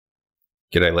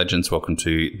G'day legends, welcome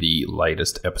to the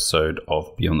latest episode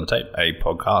of Beyond the Tape, a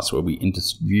podcast where we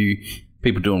interview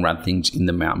people doing rad things in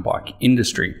the mountain bike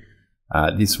industry.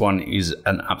 This one is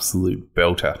an absolute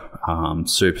belter.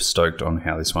 Super stoked on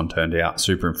how this one turned out,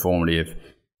 super informative.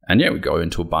 And yeah, we go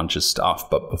into a bunch of stuff,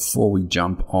 but before we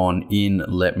jump on in,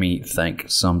 let me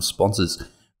thank some sponsors.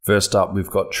 First up,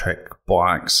 we've got Trek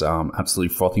Bikes,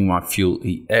 absolutely frothing my Fuel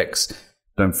EX.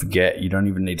 Don't forget, you don't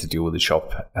even need to deal with the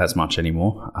shop as much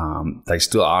anymore. They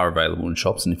still are available in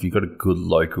shops, and if you've got a good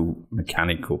local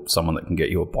mechanic or someone that can get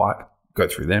you a bike, go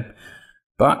through them.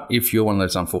 But if you're one of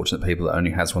those unfortunate people that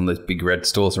only has one of those big red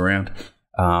stores around,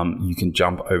 you can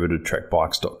jump over to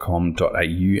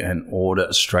trekbikes.com.au and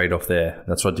order straight off there.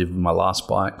 That's what I did with my last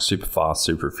bike. Super fast,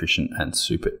 super efficient, and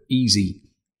super easy.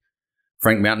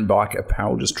 Frank Mountain Bike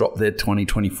Apparel just dropped their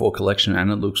 2024 collection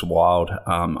and it looks wild.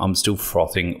 I'm still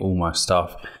frothing all my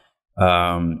stuff.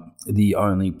 The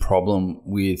only problem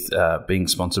with being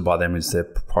sponsored by them is their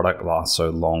product lasts so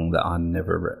long that I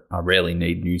rarely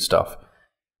need new stuff.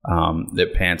 Their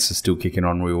pants are still kicking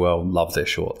on real well. Love their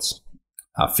shorts.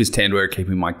 Fist handwear,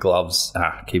 keeping my gloves,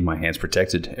 keeping my hands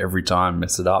protected every time,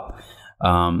 mess it up.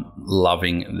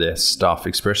 Loving their stuff,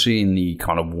 especially in the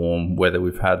kind of warm weather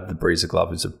we've had. The Breezer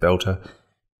glove is a belter.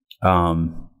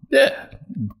 Yeah,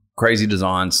 crazy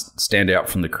designs, stand out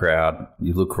from the crowd.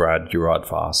 You look rad, you ride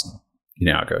fast. You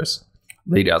know how it goes.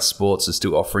 Lead Out Sports is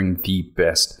still offering the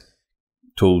best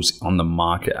tools on the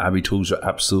market. Abbey tools are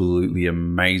absolutely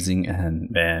amazing,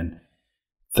 and man,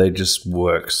 they just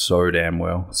work so damn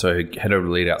well. So head over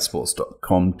to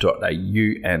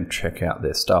leadoutsports.com.au and check out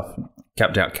their stuff.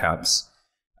 Capped out caps.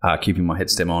 Keeping my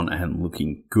head stem on and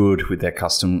looking good with their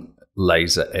custom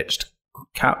laser etched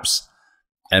caps.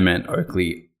 And man,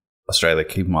 Oakley, Australia,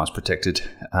 keeping my eyes protected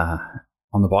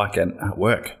on the bike and at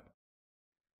work.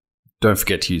 Don't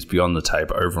forget to use Beyond the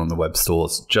Tape over on the web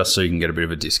stores just so you can get a bit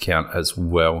of a discount as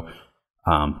well.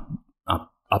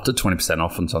 Up to 20%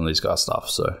 off on some of these guys' stuff,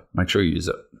 so make sure you use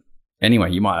it.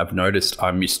 Anyway, you might have noticed I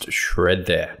missed Shred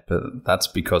there, but that's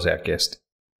because our guest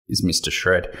is Mr.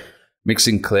 Shred. Mick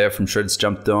Sinclair from Shred's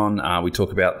jumped on. We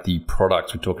talk about the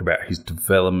product, we talk about his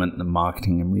development, the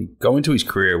marketing, and we go into his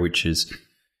career, which is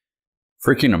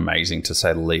freaking amazing to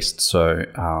say the least. So,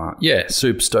 yeah,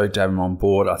 super stoked to have him on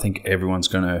board. I think everyone's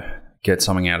going to get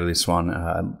something out of this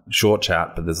one. Short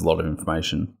chat, but there's a lot of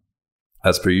information.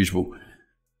 As per usual,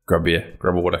 grab a beer,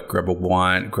 grab a water, grab a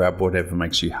wine, grab whatever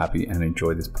makes you happy, and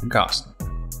enjoy this podcast.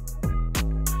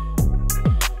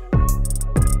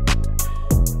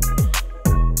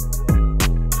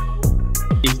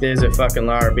 If there's a fucking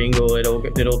Lara Bingle, it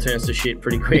all turns to shit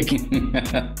pretty quick.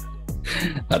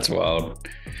 That's wild.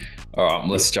 All right,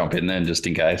 let's jump in then, just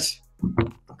in case.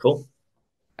 Cool.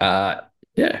 Yeah,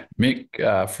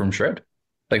 Mick from Shred.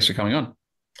 Thanks for coming on.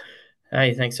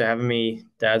 Hey, thanks for having me,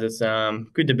 Dad. It's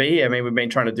good to be here. I mean, we've been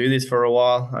trying to do this for a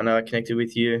while. I know I connected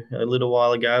with you a little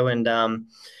while ago, and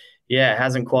yeah, it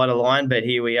hasn't quite aligned, but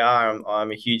here we are.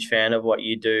 I'm a huge fan of what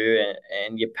you do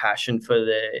and your passion for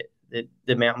the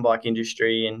mountain bike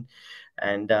industry,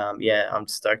 and yeah, I'm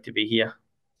stoked to be here.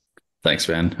 Thanks,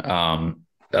 man.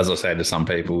 As I say to some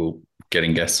people,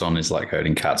 getting guests on is like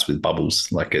herding cats with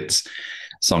bubbles. Like, it's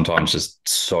sometimes just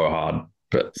so hard,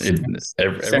 but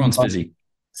everyone's busy.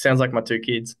 Sounds like my two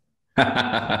kids.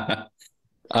 What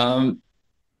do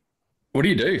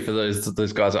you do for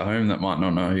those guys at home that might not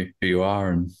know who you are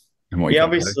and what you do?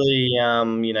 Obviously,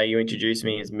 you introduced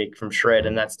me as Mick from Shred,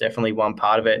 and that's definitely one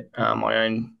part of it. My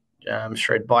own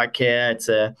Shred Bike Care. It's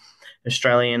a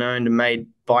Australian-owned and made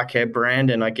bike care brand,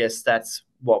 and I guess that's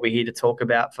what we're here to talk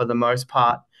about for the most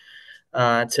part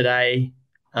today.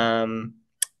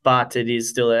 But it is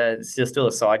still a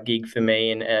side gig for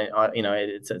me, and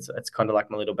it's kind of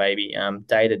like my little baby.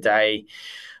 Day to day,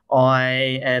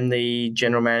 I am the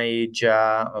general manager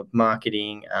of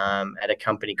marketing at a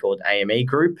company called AME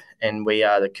Group, and we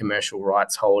are the commercial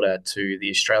rights holder to the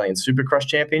Australian Supercross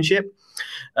Championship.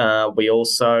 We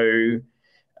also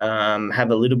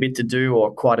have a little bit to do,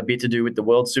 or quite a bit to do, with the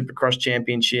World Supercross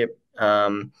Championship,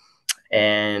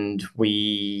 and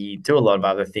we do a lot of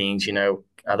other things.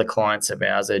 Other clients of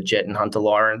ours are Jet and Hunter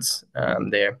Lawrence.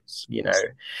 They're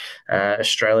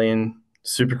Australian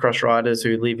Supercross riders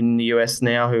who live in the US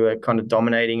now, who are kind of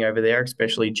dominating over there,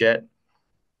 especially Jet.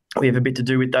 We have a bit to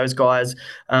do with those guys.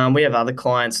 We have other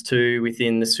clients too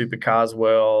within the supercars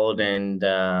world, and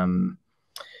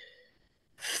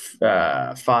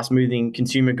fast-moving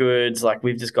consumer goods. Like,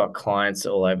 we've just got clients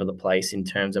all over the place in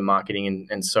terms of marketing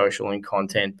and social and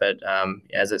content. But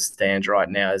as it stands right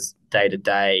now, as day to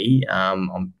day,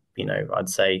 I'd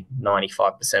say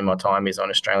 95% of my time is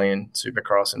on Australian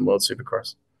Supercross and World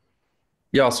Supercross.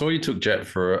 Yeah, I saw you took Jet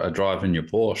for a drive in your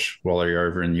Porsche while you were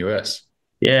over in the US.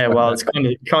 Yeah, well, it's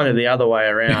kind of the other way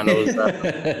around.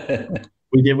 It was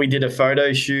we did a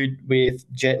photo shoot with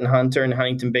Jet and Hunter in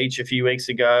Huntington Beach a few weeks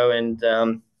ago,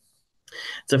 and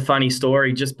it's a funny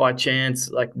story. Just by chance,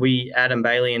 like Adam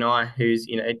Bailey and I,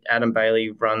 Adam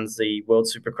Bailey runs the World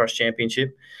Supercross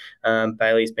Championship.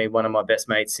 Bailey's been one of my best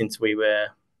mates since we were,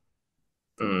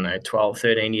 I don't know, 12,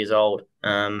 13 years old.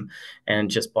 And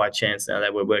just by chance now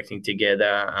that we're working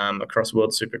together across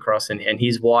World Supercross, and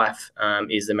his wife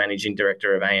is the managing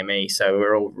director of AME. So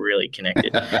we're all really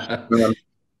connected.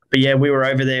 But yeah, we were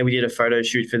over there. We did a photo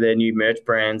shoot for their new merch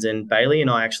brands, and Bailey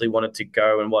and I actually wanted to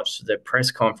go and watch the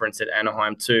press conference at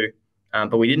Anaheim too,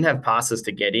 but we didn't have passes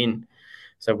to get in,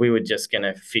 so we were just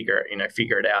gonna figure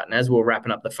it out. And as we were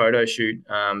wrapping up the photo shoot,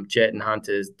 Jet and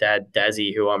Hunter's dad,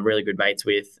 Dazzy, who I'm really good mates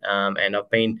with, and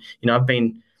I've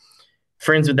been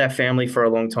friends with that family for a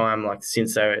long time, like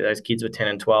since those kids were 10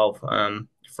 and 12,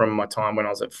 from my time when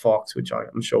I was at Fox, which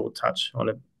I'm sure we'll touch on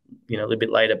a little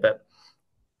bit later, but.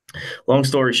 Long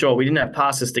story short, we didn't have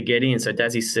passes to get in, so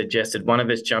Dazzy suggested one of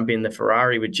us jump in the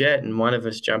Ferrari with Jet and one of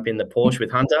us jump in the Porsche with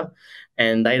Hunter,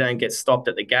 and they don't get stopped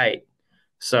at the gate.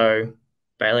 So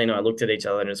Bailey and I looked at each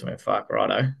other and just went, "Fuck,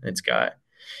 righto, let's go."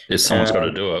 If someone's got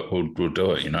to do it, we'll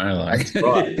do it, That's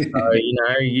right.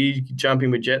 So, you jump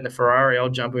in with Jet in the Ferrari, I'll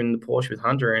jump in the Porsche with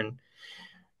Hunter, and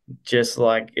just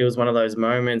like it was one of those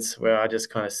moments where I just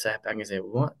kind of sat back and said,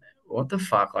 "What the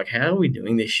fuck? Like, how are we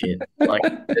doing this shit?" Like,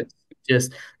 it's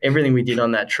just everything we did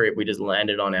on that trip, we just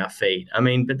landed on our feet. I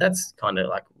mean, but that's kind of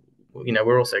like,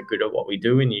 we're also good at what we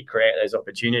do, and you create those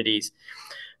opportunities.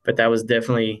 But that was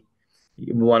definitely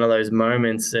one of those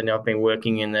moments. And I've been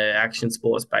working in the action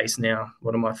sports space now.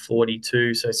 What am I,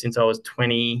 42? So since I was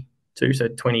 22, so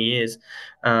 20 years.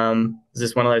 It's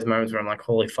just one of those moments where I'm like,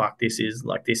 holy fuck, this is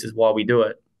why we do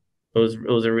it. It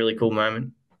was a really cool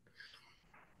moment.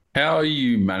 How are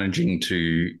you managing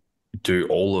to do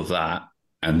all of that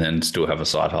and then still have a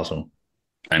side hustle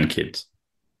and kids?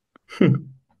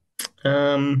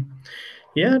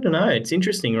 Yeah, I don't know. It's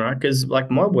interesting, right? Because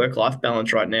like my work-life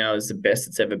balance right now is the best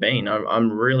it's ever been.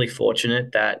 I'm really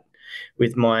fortunate that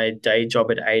with my day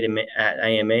job at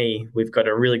AME, we've got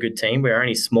a really good team. We're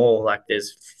only small, like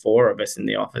there's 4 of us in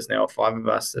the office now, or 5 of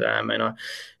us.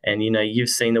 And you've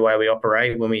seen the way we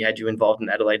operate when we had you involved in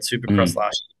Adelaide Supercross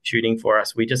last year, shooting for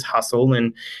us. We just hustle,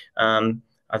 and I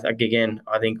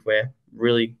think we're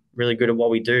really, really good at what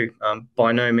we do.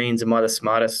 By no means am I the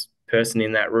smartest person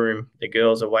in that room. The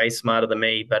girls are way smarter than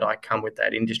me, but I come with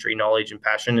that industry knowledge and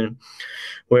passion, and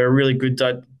we're a really good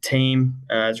team.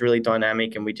 It's really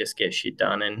dynamic, and we just get shit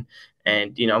done.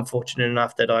 And I'm fortunate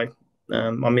enough that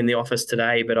I'm in the office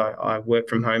today, but I work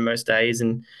from home most days,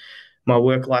 and my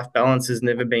work-life balance has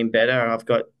never been better. I've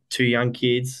got 2 young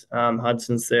kids.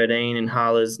 Hudson's 13 and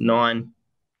Harley's 9.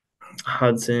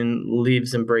 Hudson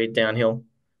lives and breathes downhill.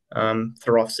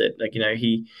 Throffs it. Like,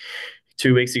 he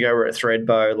 2 weeks ago we're at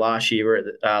Threadbow. Last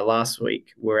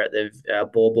week we're at the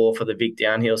Ball for the Vic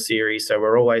Downhill Series. So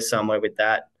we're always somewhere with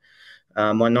that.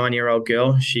 My 9-year-old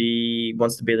girl, she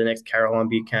wants to be the next Caroline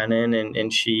Buchanan,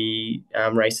 and she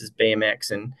races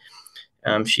BMX,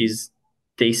 and she's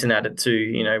decent at it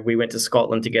too. We went to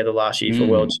Scotland together last year for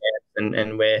World Champs,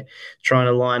 and we're trying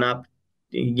to line up,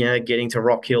 getting to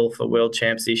Rock Hill for World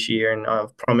Champs this year, and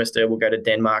I've promised her we'll go to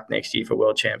Denmark next year for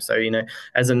World Champs. So,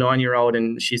 as a 9-year-old,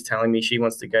 and she's telling me she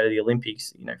wants to go to the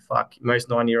Olympics, fuck, most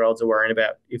 9-year-olds are worrying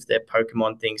about if their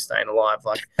Pokemon thing's staying alive.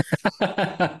 Like,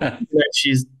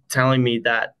 she's telling me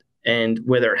that, and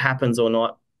whether it happens or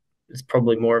not, it's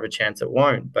probably more of a chance it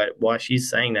won't. But while she's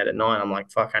saying that at 9, I'm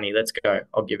like, fuck, honey, let's go.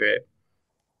 I'll give her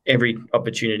every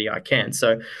opportunity I can.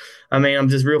 So, I mean, I'm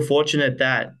just real fortunate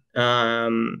that,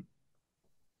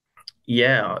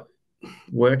 yeah,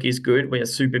 work is good. We are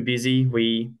super busy.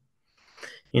 We,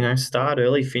 start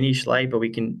early, finish late, but we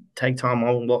can take time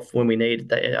off when we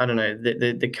need. I don't know,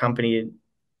 the company,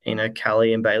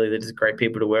 Callie and Bailey, they're just great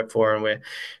people to work for, and we're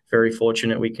very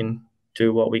fortunate we can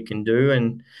do what we can do.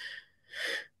 And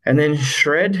then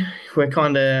Shred, we're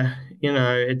kind of,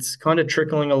 it's kind of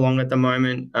trickling along at the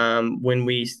moment. When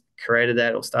we created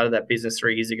that or started that business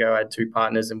 3 years ago, I had 2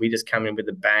 partners, and we just come in with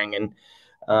a bang. And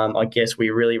I guess we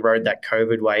really rode that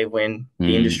COVID wave when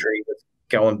the industry was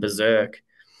going berserk.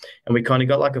 And we kind of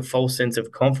got like a false sense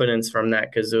of confidence from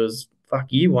that, because it was,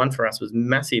 year 1 for us was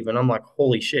massive. And I'm like,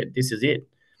 holy shit, this is it.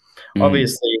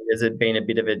 Obviously, there's been a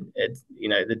bit of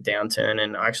the downturn.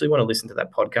 And I actually want to listen to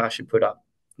that podcast you put up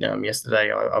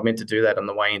yesterday. I meant to do that on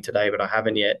the way in today, but I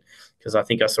haven't yet, because I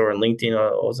think I saw on LinkedIn,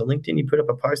 or was it LinkedIn, you put up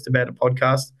a post about a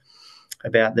podcast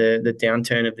about the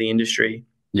downturn of the industry.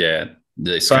 Yeah,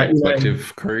 the Escape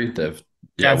Collective crew,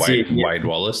 Yeah, That's it. Yeah. Wade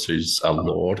Wallace, who's a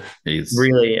lord. He's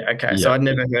Really? Okay. So yeah. I'd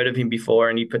never heard of him before,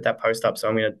 and you put that post up, so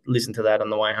I'm going to listen to that on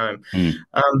the way home. Mm.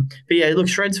 But yeah, look,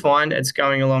 Shred's fine. It's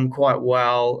going along quite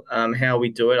well. How we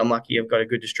do it, I'm lucky I've got a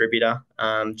good distributor.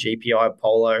 GPI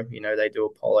Polo, they do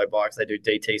Apollo bikes, they do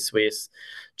DT Swiss,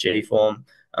 G Form.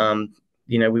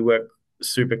 We work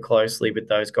super closely with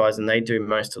those guys, and they do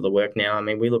most of the work now. I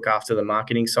mean, we look after the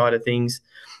marketing side of things.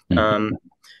 Mm.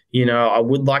 I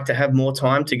would like to have more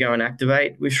time to go and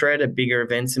activate with Shred at bigger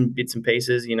events and bits and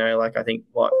pieces. Like I think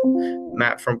what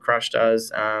Matt from Crush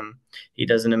does, he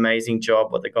does an amazing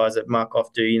job. What the guys at Mark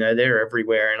Off do, they're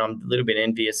everywhere, and I'm a little bit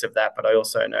envious of that. But I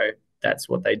also know that's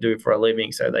what they do for a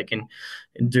living, so they can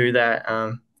do that.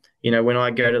 When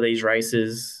I go to these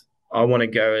races, I want to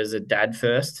go as a dad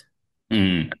first,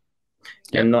 Mm.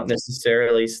 Yeah. and not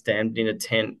necessarily stand in a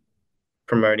tent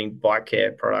promoting bike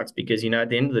care products, because at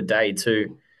the end of the day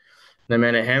too, no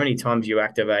matter how many times you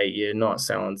activate, you're not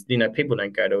selling. People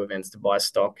don't go to events to buy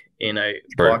stock. True.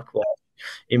 Bike.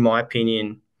 In my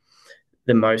opinion,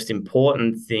 the most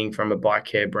important thing from a bike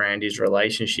care brand is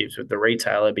relationships with the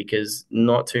retailer, because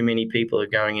not too many people are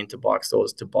going into bike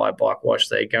stores to buy bike wash.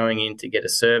 They're going in to get a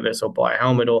service or buy a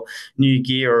helmet or new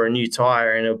gear or a new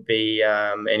tire, and it'll be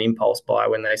an impulse buy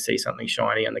when they see something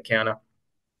shiny on the counter.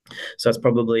 So it's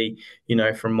probably,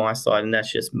 from my side, and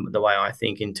that's just the way I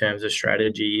think in terms of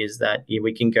strategy, is that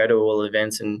we can go to all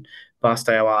events and bust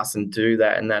our ass and do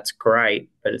that, and that's great,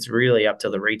 but it's really up to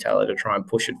the retailer to try and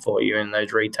push it for you, and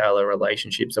those retailer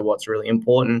relationships are what's really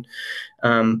important,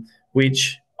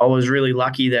 which I was really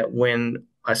lucky that when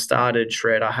I started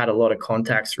Shred, I had a lot of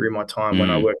contacts through my time when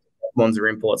I Mm. worked at Monza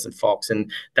Imports and Fox,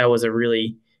 and that was a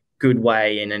really good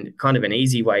way and kind of an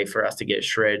easy way for us to get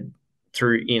Shred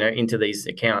through, into these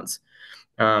accounts.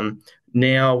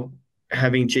 Now,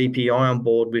 having GPI on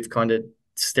board, we've kind of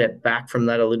stepped back from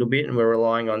that a little bit, and we're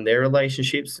relying on their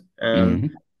relationships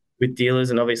Mm. with dealers,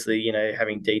 and obviously,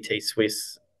 having DT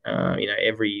Swiss.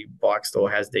 Every bike store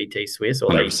has DT Swiss, or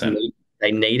 100%.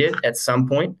 they need it at some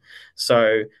point.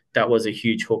 So that was a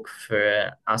huge hook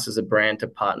for us as a brand to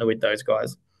partner with those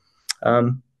guys.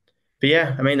 But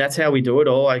yeah, I mean, that's how we do it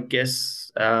all, I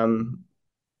guess.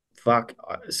 Fuck,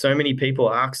 so many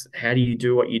people ask, how do you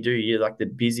do what you do? You're like the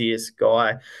busiest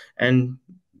guy. And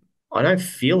I don't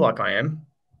feel like I am.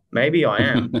 Maybe I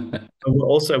am. But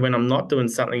also, when I'm not doing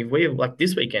something, if we have, like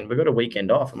this weekend, we've got a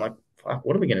weekend off. I'm like, fuck,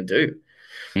 what are we going to do?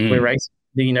 We're Mm. racing,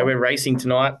 we're racing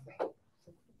tonight.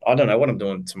 I don't know what I'm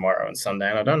doing tomorrow and Sunday,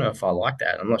 and I don't know if I like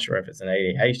that. I'm not sure if it's an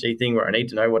ADHD thing where I need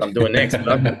to know what I'm doing next.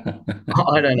 But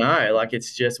I don't know. Like,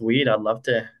 it's just weird. I'd love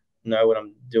to know what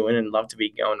I'm doing and love to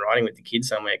be going riding with the kids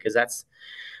somewhere, because that's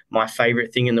my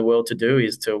favorite thing in the world to do,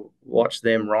 is to watch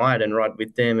them ride and ride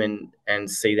with them and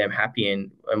see them happy.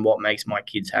 And what makes my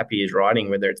kids happy is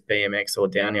riding, whether it's BMX or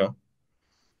downhill.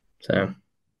 So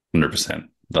 100%.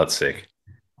 That's sick.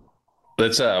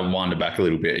 Let's wind it back a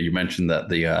little bit. You mentioned that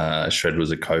the Shred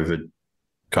was a COVID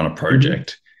kind of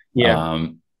project. yeah,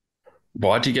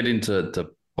 Why'd you get into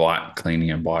the bike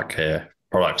cleaning and bike care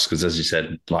products? Because as you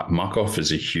said, like Muck Off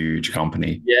is a huge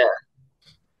company, yeah,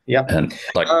 yep. and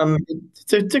like,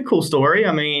 It's a cool story.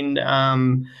 I mean,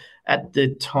 at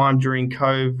the time during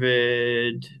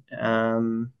COVID,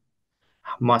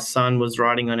 my son was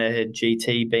riding on a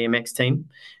GT BMX team,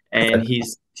 and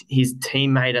his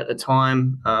teammate at the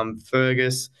time,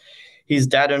 Fergus, his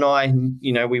dad and I,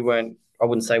 we weren't. I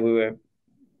wouldn't say we were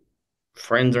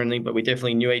friends or anything, but we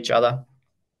definitely knew each other.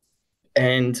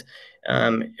 And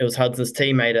it was Hudson's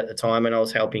teammate at the time, and I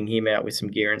was helping him out with some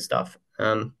gear and stuff.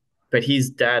 But his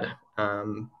dad,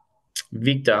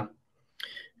 Victor,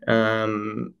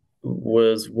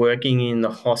 was working in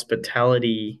the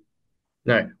hospitality.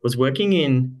 No, was working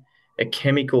in a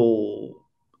chemical.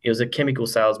 He was a chemical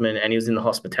salesman, and he was in the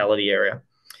hospitality area.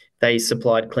 They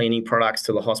supplied cleaning products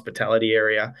to the hospitality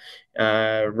area,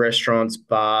 restaurants,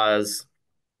 bars,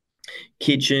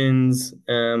 kitchens,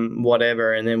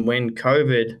 whatever. And then when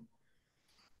COVID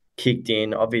kicked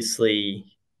in, obviously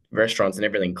restaurants and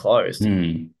everything closed.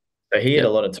 mm, So he had yeah.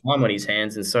 a lot of time on his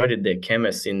hands, and so did their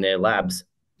chemists in their labs.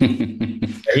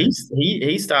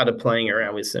 He started playing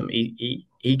around with some.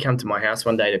 He come to my house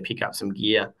one day to pick up some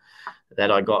gear that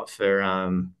I got for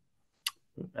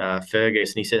Fergus,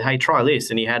 and he said, "Hey, try this."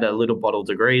 And he had a little bottle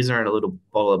degreaser and a little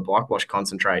bottle of bike wash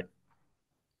concentrate.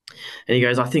 And he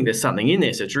goes, "I think there's something in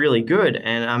this. It's really good."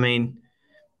 And I mean,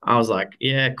 I was like,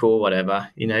 "Yeah, cool, whatever."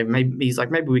 Maybe he's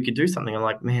like, "Maybe we could do something." I'm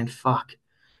like, "Man, fuck."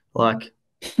 Like,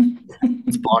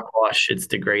 it's bike wash, it's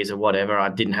degreaser, whatever. I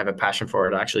didn't have a passion for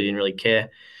it. I actually didn't really care.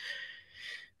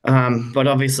 But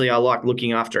obviously, I like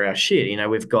looking after our shit.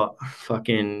 We've got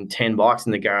fucking 10 bikes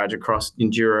in the garage across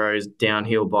enduros,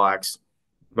 downhill bikes,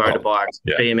 Oh, motorbikes,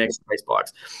 yeah. BMX, race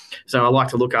bikes. So I like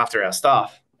to look after our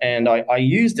stuff. And I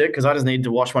used it because I just needed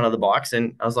to wash one of the bikes.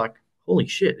 And I was like, holy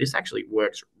shit, this actually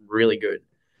works really good.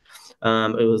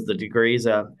 It was the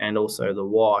degreaser and also the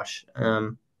wash.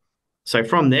 So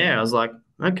from there, I was like,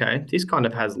 okay, this kind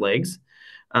of has legs.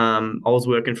 I was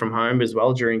working from home as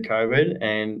well during COVID,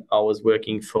 and I was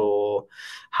working for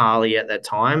Harley at that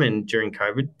time. And during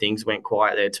COVID, things went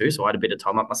quiet there too. So I had a bit of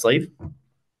time up my sleeve.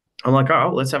 I'm like,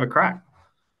 oh, let's have a crack.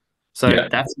 So Yeah.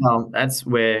 that's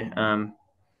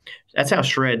how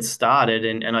Shred started,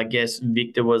 and I guess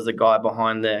Victor was the guy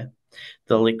behind the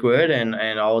liquid, and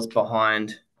I was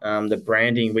behind the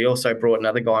branding. We also brought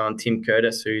another guy on, Tim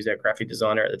Curtis, who's our graphic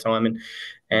designer at the time,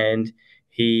 and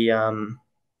he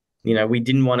we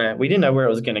didn't know where it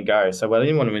was going to go, so we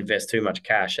didn't want to invest too much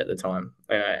cash at the time.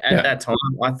 At Yeah. that time,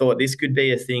 I thought this could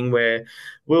be a thing where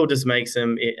we'll just make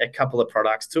a couple of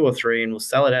products, two or three, and we'll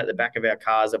sell it out the back of our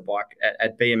cars at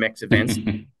BMX events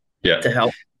Yeah. to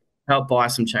help buy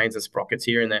some chains and sprockets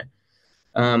here and there.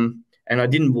 And I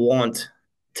didn't want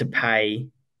to pay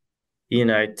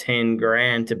 10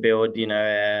 grand to build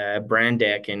a brand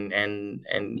deck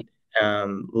and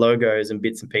logos and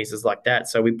bits and pieces like that.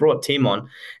 So we brought Tim on, and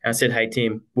I said, hey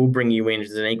Tim, we'll bring you in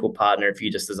as an equal partner if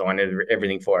you just design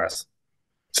everything for us.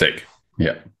 Sick.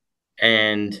 Yeah.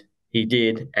 And he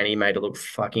did, and he made it look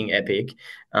fucking epic.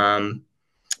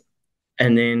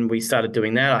 And then we started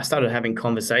doing that. I started having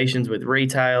conversations with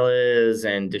retailers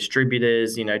and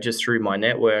distributors, just through my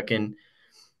network, and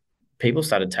people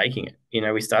started taking it.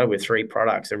 We started with 3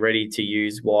 products: a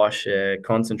ready-to-use wash, a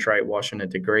concentrate wash, and a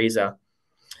degreaser.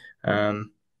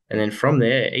 And then from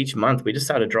there, each month we just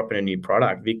started dropping a new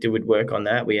product. Victor would work on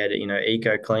that. We had,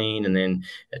 Eco Clean, and then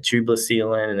a tubeless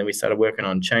sealant, and then we started working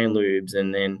on chain lubes,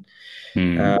 and then,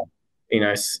 you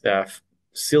know,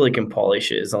 silicon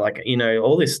polishes. Like,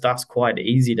 all this stuff's quite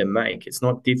easy to make. It's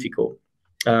not difficult.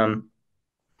 And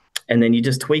then you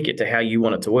just tweak it to how you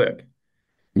want it to work.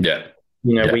 Yeah.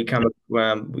 We come,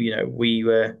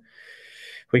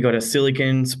 we got a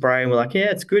silicon spray, and we're like, yeah,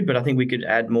 it's good, but I think we could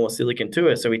add more silicon to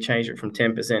it. So we changed it from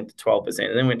 10% to 12%,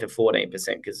 and then went to 14%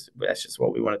 because that's just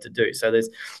what we wanted to do. So there's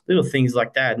little things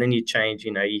like that. And then you change,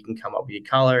 you can come up with your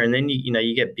color, and then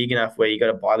you get big enough where you got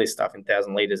to buy this stuff in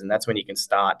 1,000 liters, and that's when you can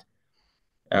start,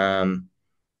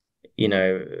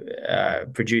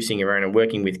 producing your own and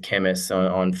working with chemists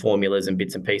on formulas and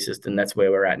bits and pieces. And that's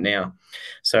where we're at now.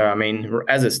 So, I mean,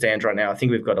 as it stands right now, I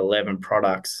think we've got 11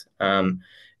 products.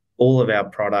 All of our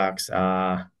products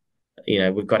are,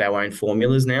 we've got our own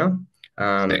formulas now,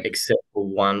 except for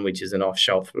one, which is an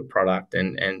off-shelf product,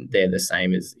 and they're the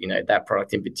same as, that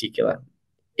product in particular.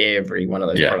 Every one of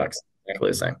those products is exactly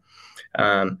the same.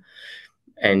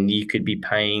 And you could be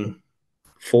paying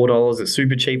 $4 is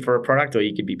super cheap for a product, or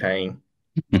you could be paying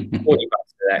 $40 for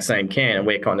that same can, and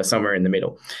we're kind of somewhere in the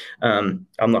middle. I'm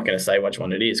not going to say which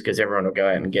one it is because everyone will go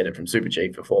out and get it from super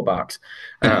cheap for $4.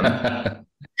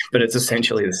 But it's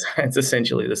essentially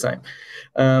the same.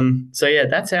 So yeah,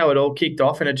 that's how it all kicked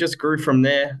off, and it just grew from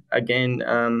there. Again,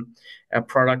 our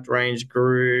product range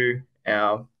grew,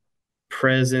 our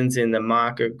presence in the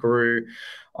market grew.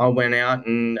 I went out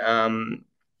and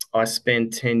I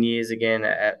spent 10 years again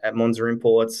at Monza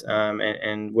Imports,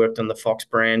 and worked on the Fox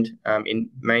brand, in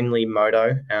mainly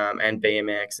moto, and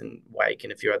BMX and wake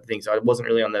and a few other things. I wasn't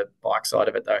really on the bike side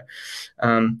of it though.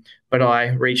 But I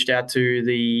reached out to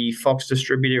the Fox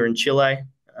distributor in Chile,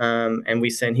 and we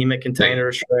sent him a container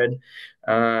of shred.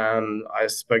 I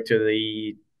spoke to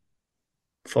the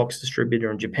Fox distributor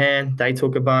in Japan. They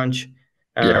took a bunch.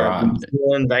 New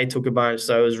Zealand, they took a bunch.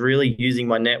 So I was really using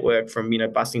my network from,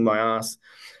 busting my ass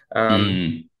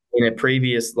in a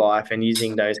previous life, and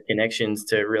using those connections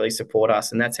to really support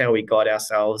us. And that's how we got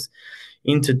ourselves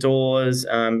into doors.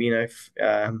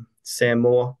 Sam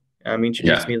Moore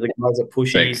introduced me to the guys at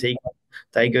Pushies.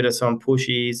 They got us on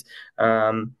Pushies.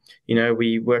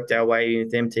 We worked our way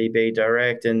with MTB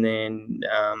Direct, and then,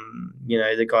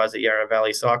 the guys at Yarra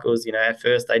Valley Cycles, at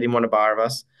first they didn't want to borrow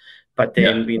us, but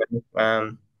then,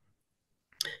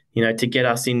 to get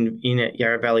us in at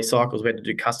Yarra Valley Cycles, we had to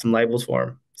do custom labels for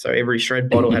them. So every shred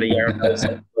bottle had a Yarra Valley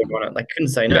Cycles logo on it. They couldn't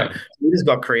say no. So we just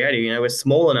got creative. We're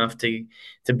small enough to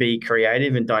be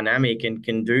creative and dynamic, and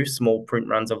can do small print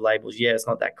runs of labels. Yeah, it's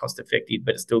not that cost effective,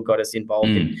 but it still got us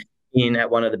involved in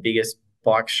at one of the biggest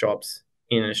bike shops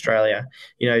in Australia.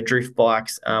 Drift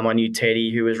Bikes. I knew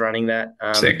Teddy, who was running that.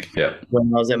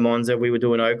 When I was at Monza, we were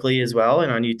doing Oakley as well,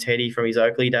 and I knew Teddy from his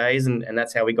Oakley days, and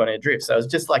that's how we got into drift. So it was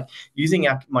just like using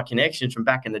my connections from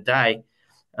back in the day,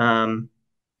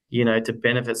 to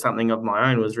benefit something of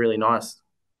my own was really nice.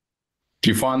 Do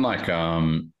you find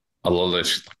a lot of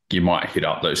those, you might hit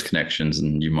up those connections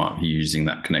and you might be using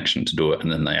that connection to do it.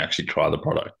 And then they actually try the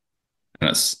product. And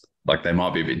it's like they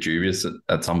might be a bit dubious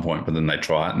at some point, but then they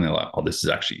try it and they're like, oh, this is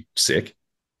actually sick.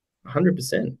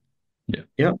 100%. Yeah.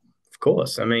 Yeah, of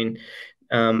course. I mean,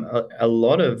 a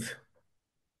lot of,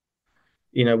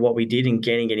 what we did in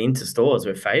getting it into stores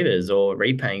were favors or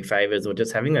repaying favors or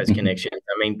just having those connections.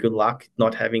 I mean, good luck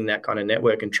not having that kind of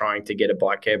network and trying to get a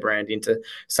bike care brand into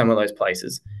some of those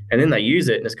places. And then they use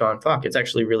it and it's going, fuck, it's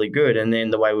actually really good. And then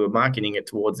the way we were marketing it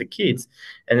towards the kids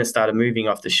and it started moving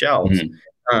off the shelves.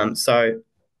 So,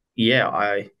 yeah,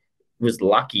 I was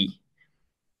lucky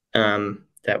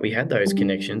that we had those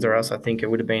connections, or else I think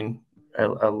it would have been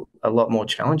a lot more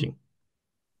challenging.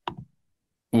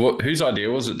 Whose idea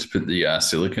was it to put the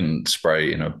silicone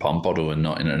spray in a pump bottle and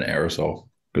not in an aerosol?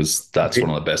 Because that's one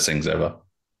of the best things ever.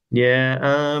 Yeah.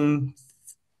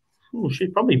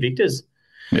 Probably Victor's.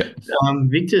 Yeah.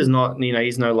 Victor's not,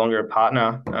 he's no longer a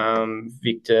partner.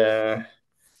 Victor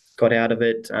got out of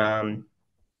it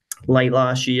late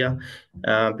last year,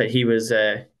 but he was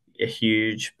a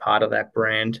huge part of that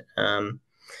brand, and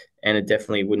it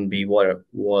definitely wouldn't be what it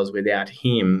was without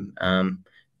him.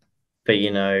 But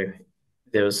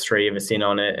there was 3 of us in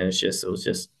on it, and it was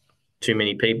just too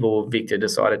many people. Victor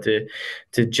decided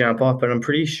to jump off, but I'm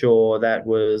pretty sure that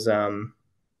was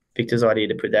Victor's idea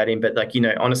to put that in. But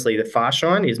honestly, the Fast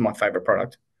Shine is my favorite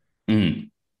product. Every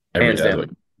day.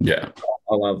 Yeah.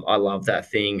 I love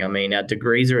that thing. I mean, our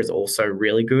degreaser is also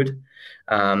really good.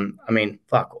 I mean,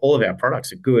 fuck, all of our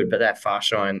products are good, but that Fast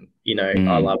Shine,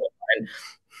 I love it. And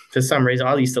for some reason,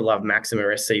 I used to love Maxima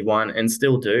SC1 and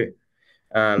still do.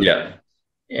 Yeah.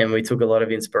 And we took a lot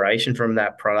of inspiration from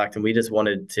that product, and we just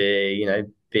wanted to,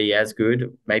 be as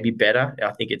good, maybe better.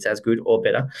 I think it's as good or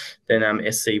better than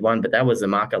SC1, but that was the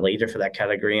market leader for that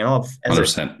category. And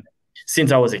 100%.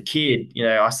 Since I was a kid,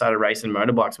 I started racing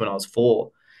motorbikes when I was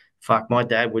 4. Fuck, my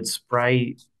dad would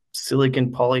spray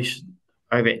silicone polish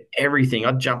over everything.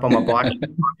 I'd jump on my bike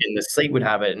and the seat would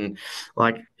have it. And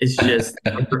it's just,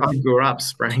 I grew up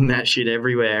spraying that shit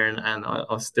everywhere, and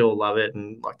I still love it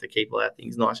and like to keep all our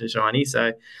things nice and shiny.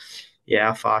 So,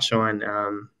 yeah, Fast Shine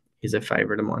is a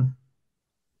favorite of mine.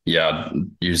 Yeah, I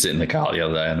used it in the car the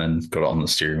other day and then got it on the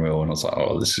steering wheel and I was like,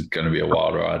 oh, this is going to be a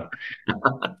wild ride.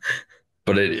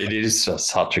 But it is just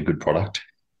such a good product.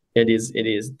 It is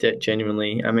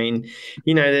genuinely. I mean,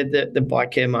 the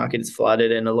bike care market is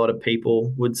flooded, and a lot of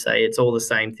people would say it's all the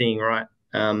same thing, right?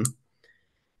 And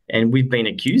we've been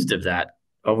accused of that.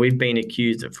 Or we've been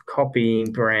accused of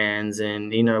copying brands,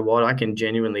 and you know what? I can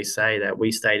genuinely say that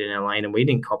we stayed in our lane and we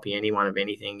didn't copy anyone of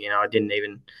anything. I didn't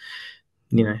even,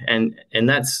 and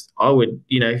that's, I would,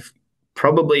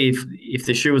 probably if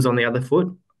the shoe was on the other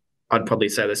foot, I'd probably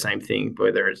say the same thing,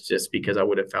 whether it's just because I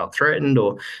would have felt threatened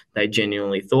or they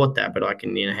genuinely thought that. But I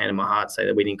can, hand on my heart, say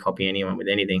that we didn't copy anyone with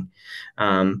anything.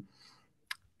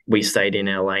 We stayed in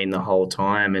our lane the whole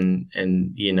time,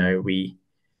 and we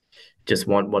just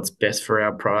want what's best for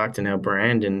our product and our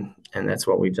brand, and that's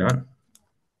what we've done.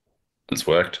 It's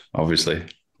worked, obviously.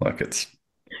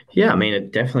 Yeah, I mean,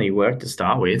 it definitely worked to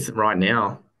start with. Right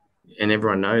now, and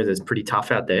everyone knows it's pretty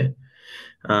tough out there.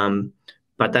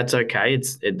 But that's okay.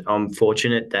 I'm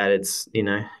fortunate that it's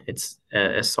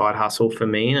a side hustle for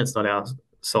me, and it's not our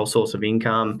sole source of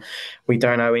income. We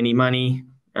don't owe any money.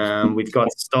 We've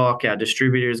got stock. Our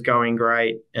distributor is going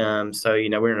great. So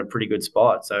we're in a pretty good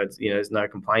spot. So it's there's no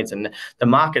complaints, and the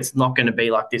market's not going to be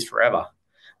like this forever.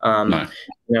 No.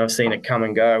 I've seen it come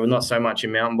and go. Well, not so much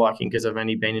in mountain biking because I've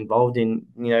only been involved in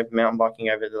mountain biking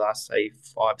over the last, say,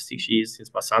 5-6 years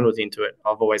since my son was into it.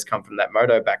 I've always come from that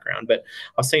moto background, but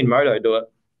I've seen moto do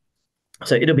it.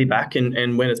 So it'll be back,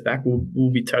 and when it's back,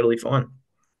 we'll be totally fine.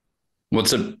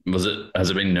 Has it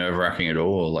been nerve-wracking at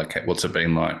all? What's it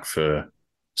been like for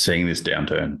seeing this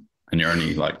downturn? And you're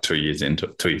only 2 years into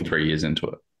it, 2 or 3 years into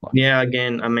it. Yeah,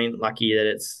 again, I mean, lucky that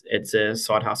it's a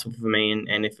side hustle for me,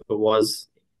 and if it was,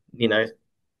 if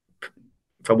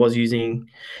I was using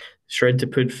shred to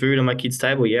put food on my kids'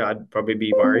 table, yeah, I'd probably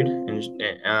be worried.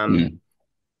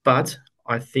 But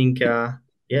I think,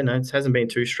 it hasn't been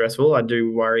too stressful. I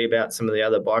do worry about some of the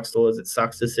other bike stores. It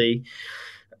sucks to see.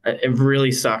 It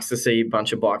really sucks to see a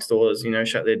bunch of bike stores,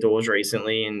 shut their doors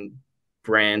recently and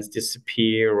brands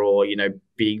disappear, or,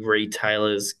 big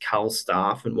retailers cull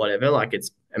staff and whatever.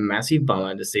 It's a massive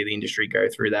bummer to see the industry go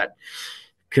through that,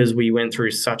 because we went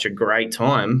through such a great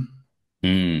time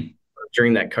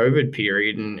during that COVID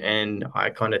period. And I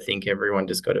kind of think everyone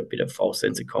just got a bit of false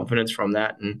sense of confidence from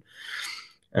that. And,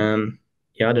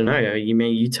 I don't know.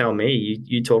 You tell me.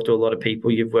 You talk to a lot of people.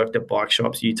 You've worked at bike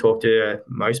shops. You talk to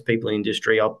most people in the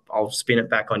industry. I'll spin it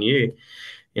back on you.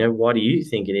 Why do you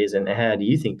think it is, and how do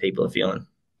you think people are feeling?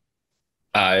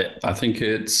 I think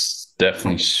it's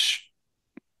definitely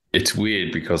it's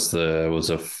weird because there was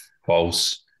a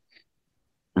false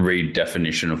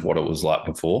redefinition of what it was like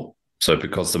before. So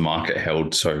because the market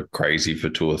held so crazy for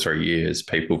 2 or 3 years,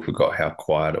 people forgot how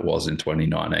quiet it was in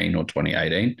 2019 or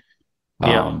 2018.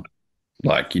 Yeah.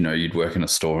 Like, you'd work in a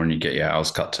store and you get your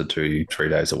hours cut to 2, 3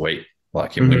 days a week,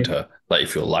 like in Hmm. winter, like you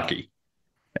feel lucky.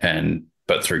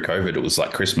 But through COVID, it was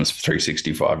like Christmas for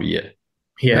 365 a year.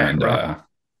 Yeah. And Right.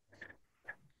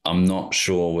 I'm not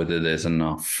sure whether there's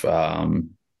enough,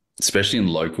 especially in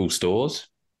local stores.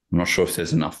 I'm not sure if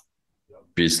there's enough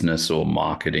business or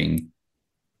marketing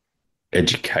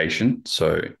education.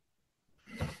 So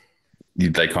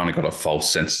they kind of got a false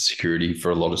sense of security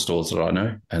for a lot of stores that I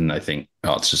know. And they think,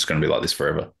 oh, it's just going to be like this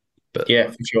forever. But Yeah,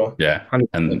 for sure. yeah, 100%.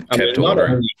 and I mean, kept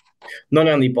ordering. not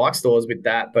only bike stores with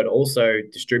that, but also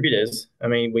distributors. I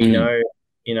mean, we Mm, know,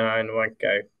 and I won't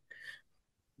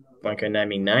go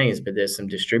naming names, but there's some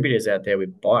distributors out there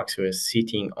with bikes who are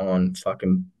sitting on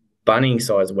fucking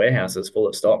Bunnings-sized warehouses full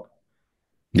of stock,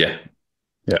 yeah,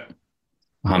 yeah,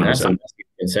 and that's a 100%. massive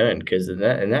concern because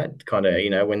that kind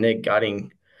of when they're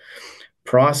gutting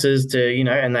prices to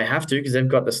and they have to because they've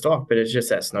got the stock, but it's just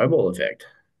that snowball effect.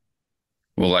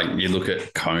 Well, like you look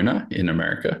at Kona in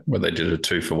America where they did a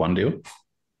 2-for-1 deal.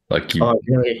 Like Oh,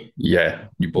 really?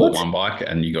 you bought What? one bike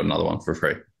and you got another one for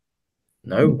free.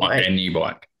 No way. Any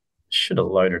bike. Should have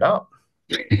loaded up.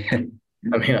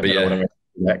 I mean, I But don't know what I'm yeah, going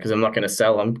to do that because I'm not going to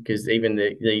sell them because even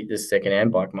the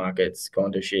second-hand bike market's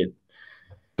gone to shit.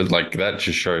 but like that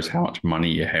just shows how much money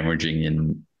you're hemorrhaging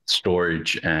in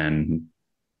storage and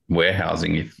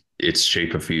warehousing if it's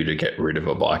cheaper for you to get rid of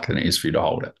a bike than it is for you to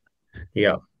hold it.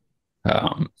 Yeah.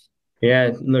 Um,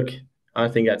 Yeah. Look, I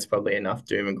think that's probably enough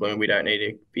doom and gloom. We don't need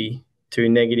to be too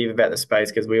negative about the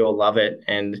space because we all love it.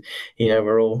 And,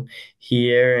 we're all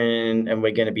here and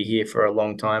we're going to be here for a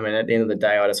long time. And at the end of the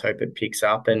day, I just hope it picks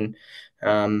up. And,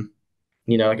 um,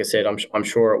 like I said, I'm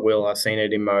sure it will. I've seen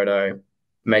it in moto,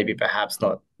 maybe perhaps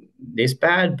not this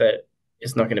bad, but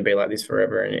it's not going to be like this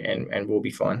forever, and we'll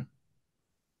be fine.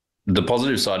 the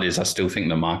positive side is I still think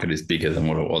the market is bigger than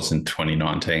what it was in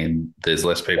 2019. There's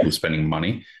less people spending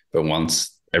money, but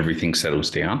once everything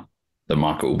settles down, the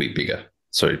market will be bigger.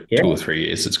 So Yeah, 2 or 3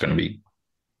 years, it's going to be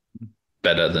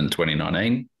better than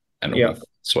 2019 and it'll yeah, be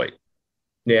sweet.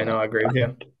 yeah. No, I agree with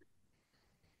you.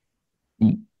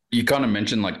 You kind of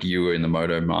mentioned like you were in the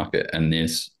moto market and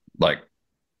this, like,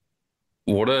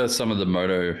 what are some of the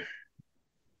moto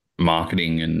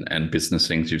marketing and business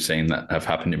things you've seen that have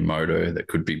happened in moto that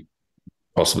could be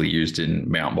possibly used in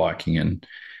mountain biking and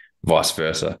vice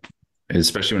versa,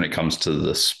 especially when it comes to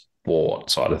the sport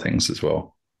side of things as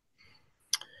well?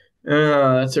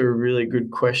 That's a really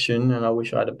good question, and I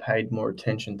wish I'd have paid more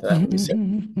attention to that when you said.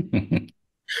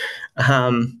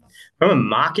 Um, from a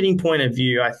marketing point of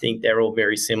view, I think they're all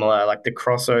very similar. Like the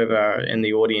crossover and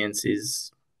the audience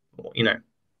is, you know,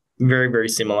 very, very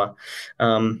similar.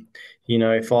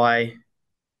 If I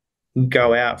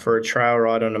go out for a trail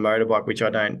ride on a motorbike, which I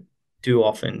don't do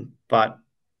often, but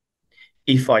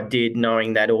if I did,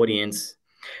 knowing that audience,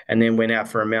 and then went out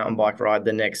for a mountain bike ride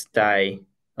the next day,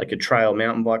 like a trail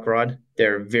mountain bike ride,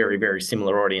 they're a very, very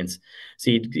similar audience.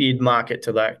 So you'd market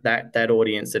to that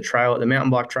audience. The mountain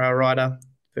bike trail rider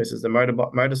versus the motor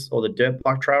or the dirt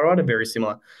bike trail rider, very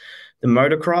similar. The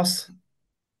motocross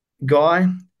guy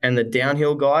and the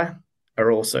downhill guy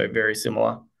are also very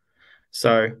similar.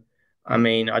 So, I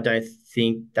mean, I don't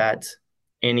think that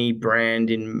any brand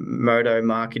in moto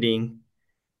marketing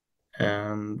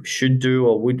should do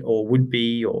or would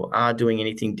be or are doing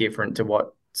anything different to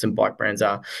what some bike brands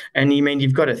are. And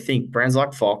you've got to think brands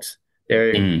like Fox,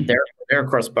 they're Mm, they're they're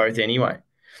across both anyway.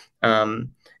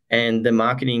 Um, and the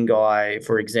marketing guy,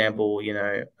 for example,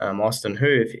 Austin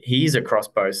Hoof, he's across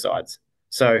both sides.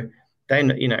 So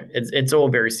it's all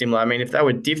very similar. I mean, if they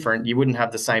were different, you wouldn't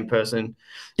have the same person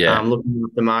yeah, looking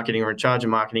at the marketing or in charge of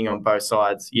marketing on both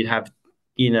sides. You'd have,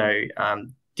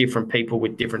 different people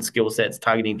with different skill sets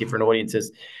targeting different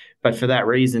audiences. But for that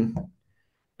reason,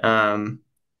 um,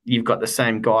 you've got the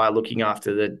same guy looking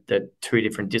after the two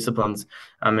different disciplines.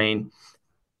 I mean,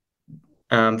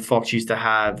 Fox used to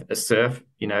have a surf,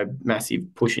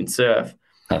 massive push in surf.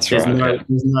 that's There's right. no, Yeah.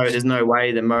 there's no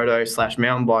way the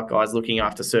moto/mountain bike guy's looking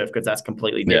after surf because that's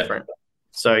completely Yeah. different.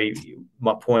 So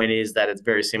my point is that it's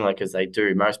very similar because they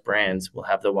do. Most brands will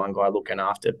have the one guy looking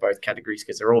after both categories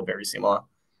because they're all very similar.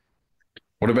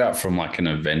 What about from like an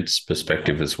events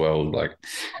perspective as well? Like,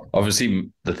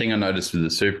 obviously, the thing I noticed with the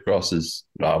Supercross is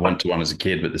I went to one as a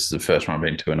kid, but this is the first one I've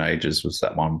been to in ages. Was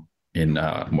that one in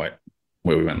where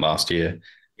we went last year?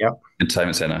 Yep.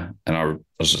 entertainment center, and I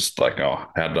was just like, oh,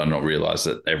 how did I not realize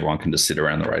that everyone can just sit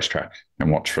around the racetrack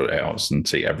and watch for hours and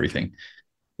see everything?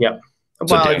 Yep.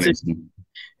 So Well, down in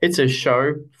it's a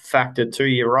show factor too.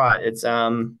 You're right. It's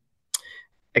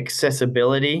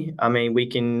accessibility. I mean, we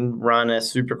can run a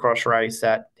Supercross race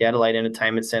at the Adelaide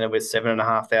Entertainment Centre with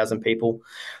 7,500 people,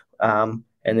 and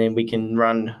then we can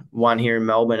run one here in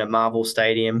Melbourne at Marvel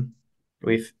Stadium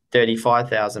with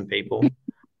 35,000 people,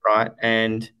 right?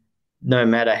 And no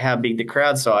matter how big the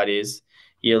crowd side is,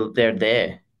 they're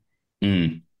there.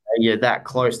 Mm. You're that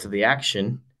close to the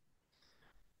action.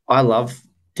 I love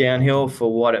downhill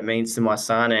for what it means to my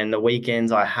son, and the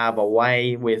weekends I have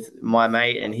away with my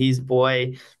mate and his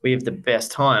boy, we have the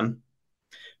best time.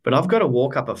 But I've got to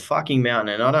walk up a fucking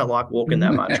mountain, and I don't like walking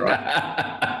that much,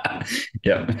 right?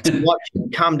 Yeah. To watch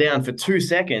him come down for 2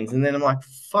 seconds, and then I'm like,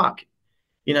 fuck.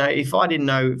 You know, if I didn't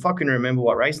know, if I couldn't remember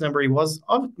what race number he was,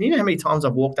 you know how many times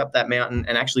I've walked up that mountain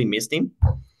and actually missed him?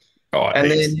 Oh, And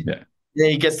yeah. then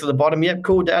he gets to the bottom. Yep,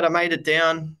 cool, Dad, I made it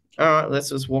down. All right, let's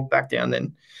just walk back down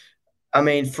then. I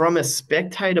mean, from a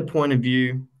spectator point of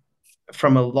view,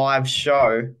 from a live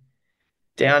show,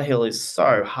 downhill is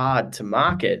so hard to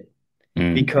market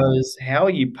because how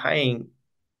are you paying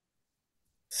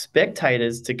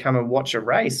spectators to come and watch a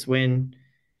race when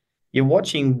you're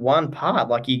watching one part?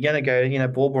 Like you're going to go, you know,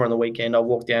 Bawbor on the weekend, I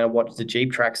walked down and watched the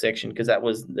Jeep track section because that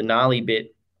was the gnarly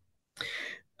bit.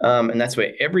 And that's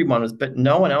where everyone was, but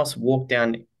no one else walked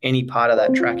down any part of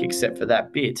that track except for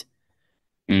that bit.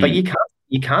 But you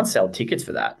can't sell tickets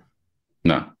for that.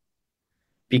 No.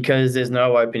 Because there's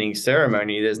no opening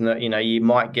ceremony. There's no, you know, you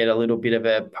might get a little bit of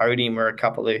a podium where a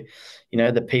couple of, you know,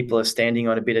 the people are standing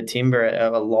on a bit of timber,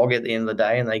 a log at the end of the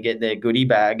day, and they get their goodie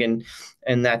bag, and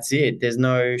that's it. There's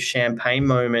no champagne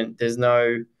moment. There's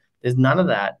none of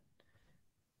that.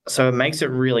 So it makes it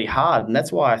really hard, and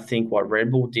that's why I think what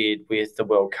Red Bull did with the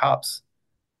World Cups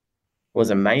was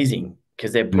amazing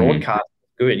because their broadcast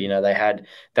was good. You know, they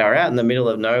were out in the middle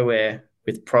of nowhere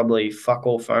with probably fuck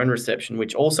all phone reception,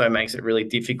 which also makes it really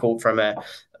difficult from a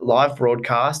live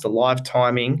broadcast, a live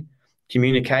timing,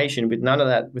 communication with none of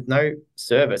that, with no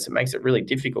service. It makes it really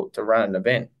difficult to run an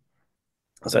event.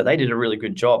 So they did a really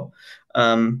good job.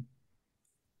 They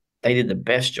did the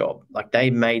best job. Like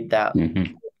they made that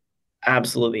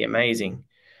absolutely amazing.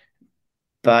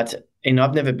 But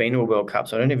I've never been to a World Cup,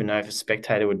 so I don't even know if a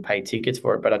spectator would pay tickets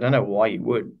for it. But I don't know why you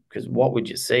would, because what would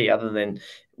you see other than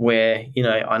where, you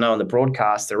know, I know on the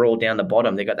broadcast they're all down the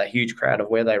bottom. They got that huge crowd of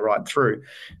where they ride through.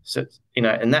 So, you know,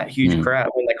 and that huge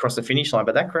crowd when they cross the finish line,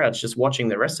 but that crowd's just watching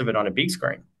the rest of it on a big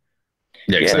screen.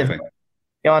 Yeah, exactly.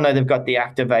 I know they've got the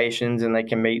activations and they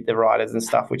can meet the riders and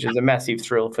stuff, which is a massive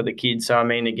thrill for the kids. So, I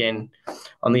mean, again,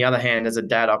 on the other hand, as a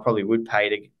dad, I probably would pay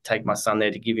to take my son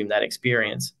there to give him that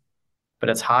experience. But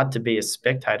it's hard to be a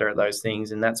spectator of those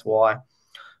things, and that's why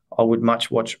I would much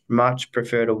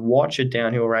prefer to watch a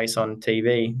downhill race on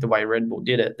TV the way Red Bull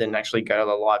did it than actually go to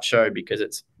the live show,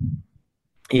 because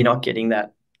you're not getting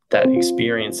that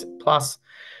experience. Plus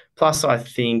I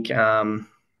think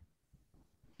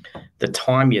the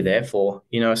time you're there for,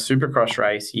 you know, a Supercross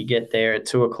race, you get there at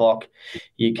 2:00,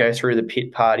 you go through the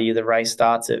pit party, the race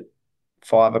starts at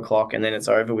 5:00, and then it's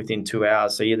over within 2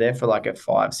 hours. So you're there for like a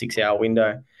 5-6 hour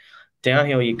window.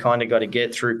 Downhill, you kind of got to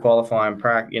get through qualifying,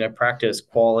 practice,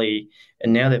 quali,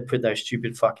 and now they've put those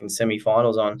stupid fucking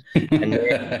semi-finals on, and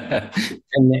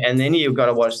then you've got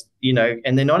to watch, you know,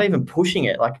 and they're not even pushing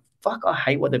it. Like, fuck, I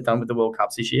hate what they've done with the World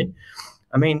Cups this year.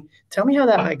 I mean, tell me how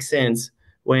that makes sense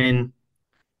when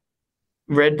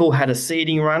Red Bull had a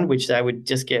seeding run, which they would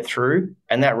just get through,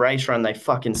 and that race run, they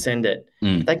fucking send it.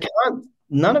 They can't.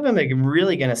 None of them are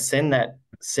really going to send that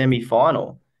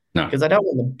semi-final because they don't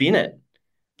want to bin it.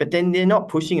 But then they're not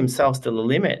pushing themselves to the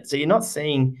limit. So you're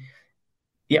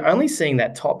only seeing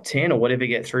that top 10 or whatever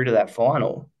get through to that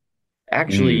final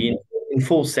actually in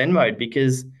full send mode,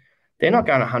 because they're not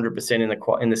going 100% in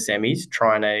the semis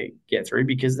trying to get through,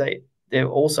 because they're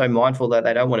also mindful that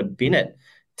they don't want to bin it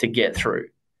to get through.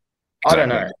 Exactly. I don't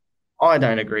know. I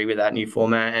don't agree with that new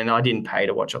format, and I didn't pay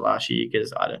to watch it last year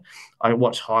because I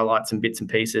watched highlights and bits and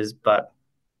pieces, but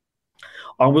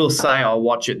I will say I'll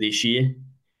watch it this year.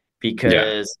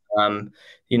 Because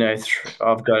you know,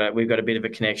 we've got a bit of a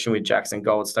connection with Jackson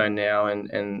Goldstone now,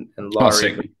 and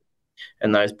Laurie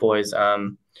and those boys. I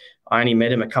only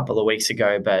met him a couple of weeks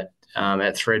ago, but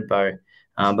at Threadbow.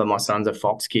 But my son's a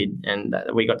Fox kid, and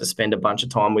we got to spend a bunch of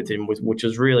time with him, which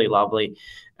was really lovely.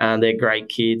 They're great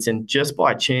kids, and just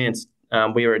by chance,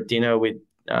 we were at dinner with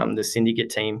the syndicate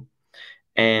team,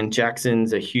 and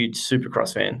Jackson's a huge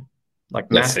Supercross fan, like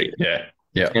massive.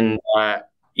 Yeah. And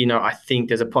I think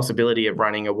there's a possibility of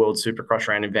running a World Supercross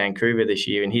round in Vancouver this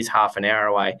year, and he's half an hour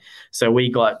away. So we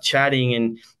got chatting,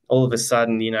 and all of a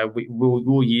sudden,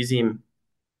 we'll use him,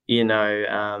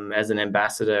 as an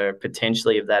ambassador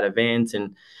potentially of that event.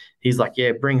 And he's like,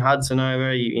 yeah, bring Hudson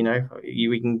over.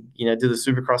 We can, do the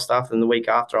Supercross stuff. And the week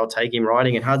after, I'll take him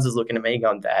riding. And Hudson's looking at me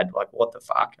going, Dad, like, what the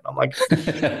fuck? And I'm like,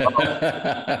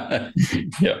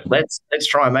 yeah, let's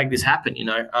try and make this happen,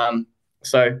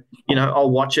 So,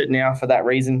 I'll watch it now for that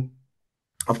reason.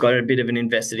 I've got a bit of an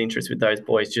invested interest with those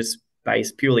boys, just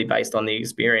purely based on the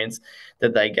experience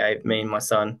that they gave me and my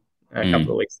son a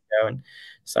couple of weeks ago. And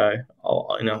so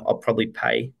I'll probably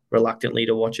pay reluctantly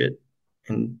to watch it.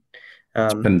 And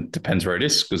depends where it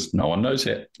is, because no one knows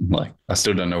yet. Like, I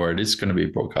still don't know where it is going to be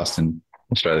broadcast in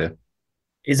Australia.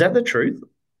 Is that the truth?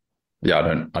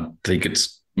 Yeah, I think it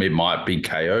might be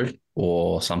KO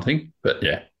or something, but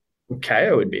yeah.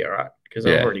 KO would be all right, because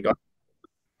I've already got.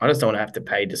 I just don't want to have to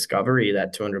pay Discovery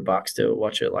that $200 to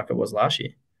watch it like it was last year.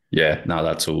 Yeah, no,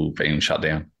 that's all being shut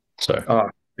down. So,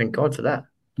 thank God for that.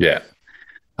 Yeah,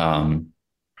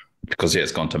 because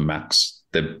it's gone to Max.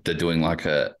 They're doing like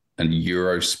a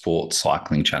Eurosport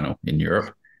cycling channel in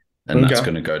Europe, and that's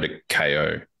going to go to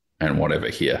KO and whatever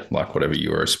here, like whatever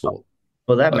Eurosport.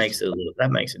 Well, that makes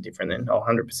it different then. I'll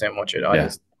 100% watch it. I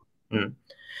just don't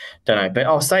know, but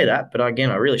I'll say that. But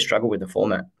again, I really struggle with the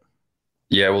format.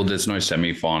 Yeah, well, there's no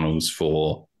semi-finals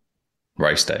for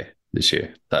race day this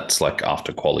year. That's like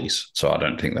after qualies, so I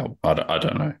don't think that. I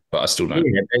don't know, but I still don't.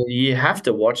 Yeah, but you have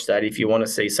to watch that if you want to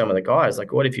see some of the guys.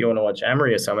 Like, what if you want to watch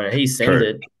Amory or someone and he sends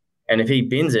it, and if he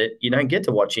bins it, you don't get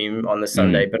to watch him on the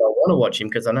Sunday. But I want to watch him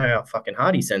because I know how fucking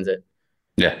hard he sends it.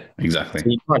 Yeah, exactly. So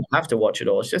you kind of have to watch it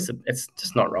all. It's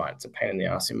just not right. It's a pain in the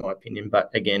ass, in my opinion. But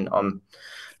again, I'm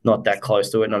not that close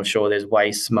to it, and I'm sure there's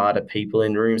way smarter people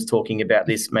in rooms talking about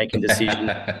this, making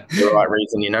decisions for the right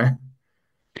reason,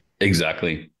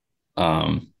 Exactly.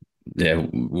 Yeah,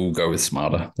 we'll go with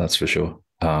smarter, that's for sure.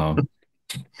 Yeah,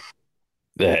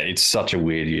 it's such a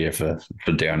weird year for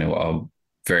downhill. I'm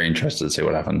very interested to see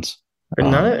what happens. But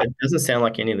no, it doesn't sound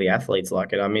like any of the athletes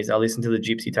like it. I mean, I listened to the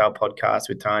Gypsy Tale podcast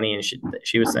with Tani, and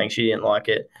she was saying she didn't like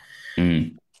it.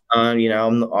 I'm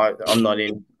not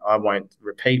in. I won't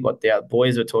repeat what the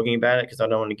boys were talking about it, because I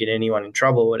don't want to get anyone in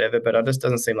trouble or whatever. But it just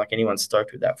doesn't seem like anyone's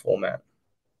stoked with that format.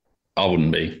 I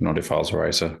wouldn't be, not if I was a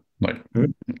racer. Like,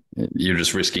 you're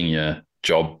just risking your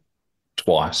job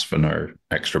twice for no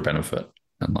extra benefit.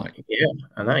 And yeah,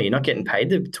 I know, you're not getting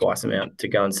paid the twice amount to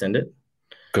go and send it,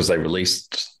 because they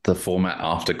released the format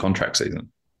after contract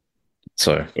season.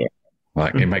 So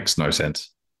it makes no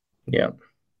sense. Yeah.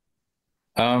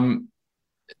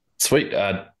 Sweet.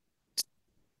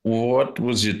 What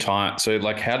was your time? So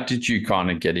how did you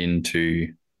kind of get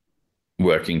into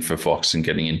working for Fox and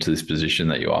getting into this position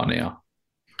that you are now?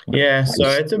 Yeah, so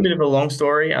it's a bit of a long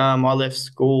story. I left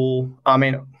school. I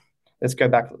mean, let's go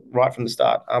back right from the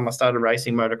start. I started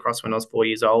racing motocross when I was 4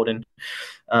 years old, and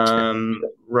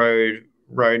rode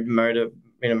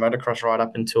motocross right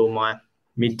up until my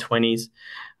mid-20s.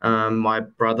 My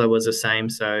brother was the same,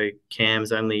 so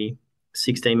Cam's only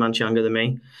 16 months younger than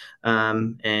me,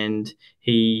 and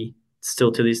he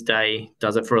still to this day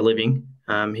does it for a living.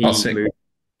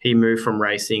 He moved from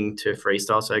racing to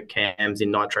freestyle, so Cam's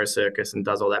in Nitro Circus and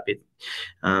does all that bit.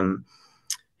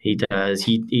 He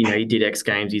did X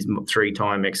Games. He's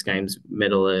 3-time X Games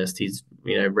medalist. He's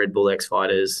Red Bull X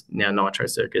Fighters, now Nitro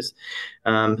Circus.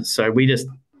 So we just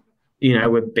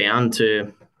we're bound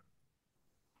to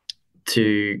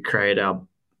create our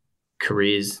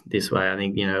careers this way. I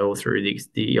think all through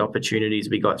the opportunities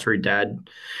we got through Dad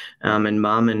and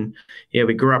Mum, and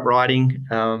we grew up riding.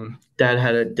 Dad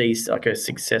had a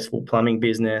successful plumbing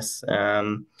business.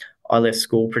 I left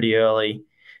school pretty early,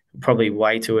 probably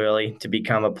way too early to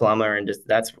become a plumber, and just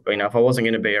if I wasn't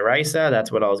going to be a racer,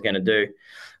 that's what I was going to do.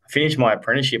 I finished my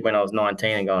apprenticeship when I was 19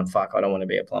 and going, fuck, I don't want to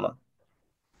be a plumber.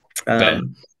 I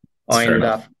ended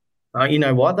up, you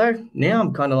know what though? Now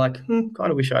I'm kind of like, kind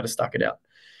of wish I'd have stuck it out.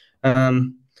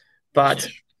 But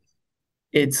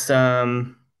it's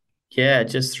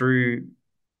just through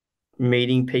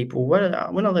meeting people.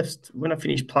 When I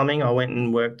finished plumbing, I went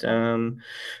and worked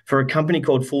for a company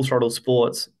called Full Throttle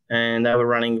Sports, and they were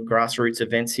running grassroots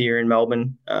events here in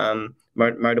Melbourne,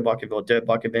 motorbike or dirt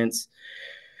bike events.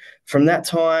 From that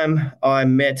time, I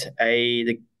met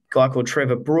the guy called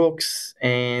Trevor Brooks,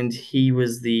 and he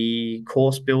was the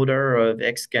course builder of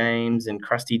X Games and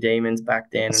Krusty Demons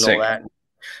back then. All that.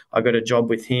 I got a job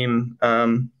with him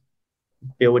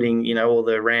building, all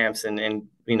the ramps and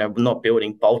not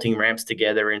building, bolting ramps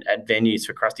together at venues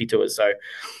for Krusty Tours. So,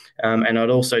 and I'd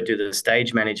also do the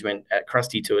stage management at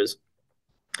Krusty Tours.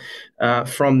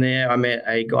 From there, I met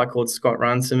a guy called Scott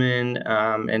Runciman,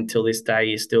 and till this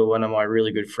day, he's still one of my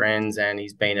really good friends, and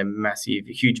he's been a massive,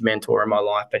 huge mentor in my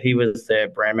life. But he was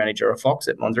the brand manager of Fox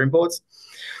at Monza Imports,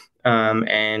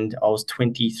 and I was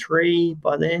 23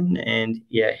 by then, and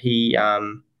yeah, he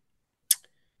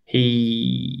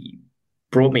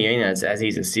brought me in as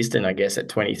his assistant, I guess, at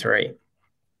 23.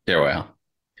 Yeah, wow.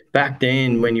 Back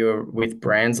then, when you were with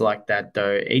brands like that,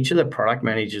 though, each of the product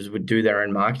managers would do their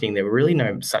own marketing. There were really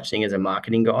no such thing as a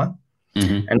marketing guy.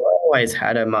 Mm-hmm. And I always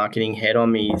had a marketing head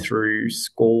on me through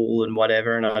school and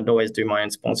whatever. And I'd always do my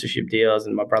own sponsorship deals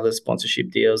and my brother's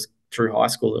sponsorship deals through high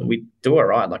school. And we'd do all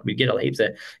right. Like we'd get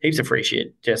heaps of free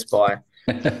shit just by,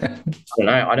 I don't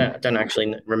know. I don't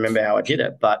actually remember how I did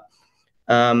it. But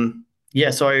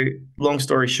yeah, so long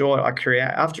story short,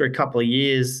 after a couple of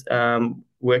years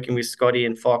working with Scotty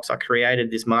and Fox, I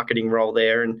created this marketing role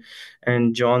there,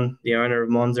 and John, the owner of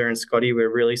Monza, and Scotty were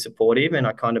really supportive, and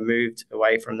I kind of moved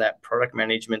away from that product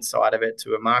management side of it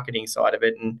to a marketing side of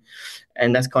it,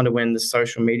 and that's kind of when the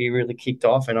social media really kicked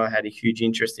off, and I had a huge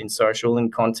interest in social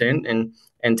and content, and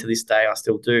to this day I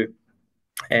still do,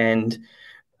 and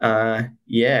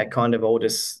yeah, kind of all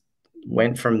just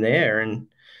went from there, and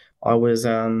I was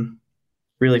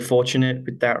really fortunate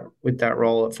with that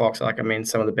role at Fox. Like, I mean,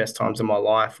 some of the best times of my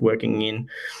life working in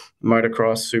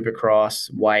motocross, supercross,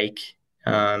 wake,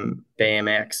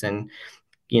 BMX, and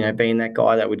being that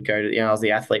guy that would go to, I was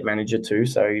the athlete manager too,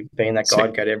 so being that guy,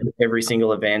 I'd go to every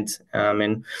single event,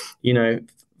 and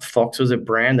Fox was a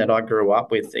brand that I grew up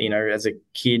with, as a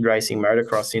kid racing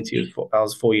motocross since I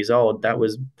was 4 years old. That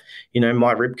was,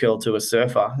 my rip curl to a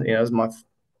surfer. It was my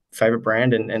favorite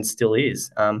brand and still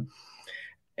is.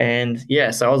 And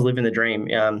yeah, so I was living the dream.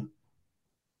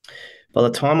 By the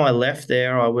time I left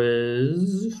there, I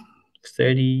was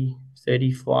 30,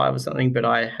 35 or something, but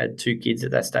I had two kids at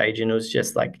that stage, and it was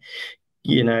just like,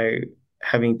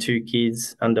 having two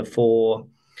kids under four,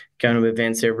 going to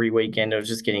events every weekend, it was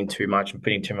just getting too much and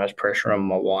putting too much pressure on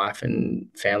my wife and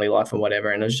family life and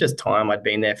whatever. And it was just time. I'd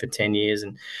been there for 10 years,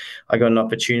 and I got an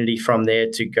opportunity from there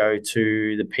to go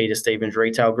to the Peter Stevens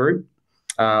retail group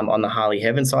on the Harley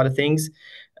Heaven side of things.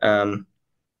 I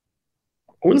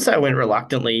wouldn't say I went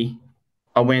reluctantly.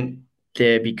 I went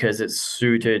there because it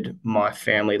suited my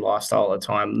family lifestyle at the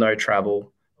time. No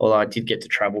travel, although I did get to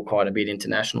travel quite a bit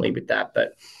internationally with that,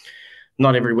 but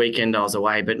not every weekend I was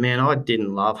away. But man, I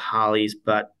didn't love Harleys,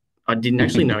 but I didn't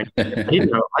actually know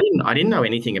anything. I didn't know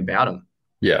anything about them.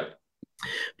 Yeah.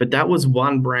 But that was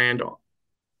one brand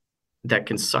that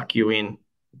can suck you in.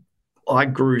 I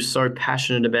grew so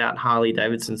passionate about Harley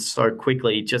Davidson so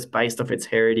quickly just based off its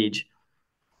heritage.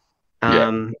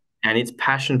 And its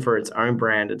passion for its own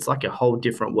brand. It's like a whole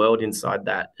different world inside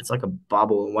that. It's like a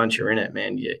bubble. And once you're in it,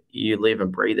 man, you live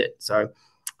and breathe it. So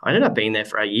I ended up being there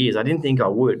for 8 years. I didn't think I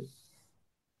would.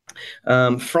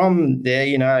 From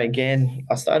there, again,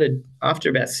 I started after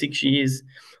about 6 years,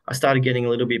 I started getting a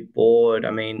little bit bored.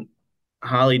 I mean,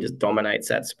 Harley just dominates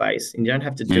that space, and you don't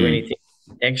have to do anything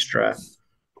extra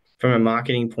from a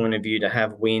marketing point of view to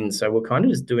have wins. So we're kind of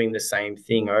just doing the same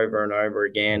thing over and over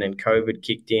again. And COVID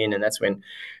kicked in, and that's when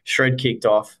Shred kicked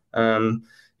off. COVID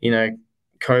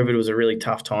was a really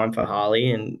tough time for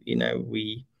Harley, and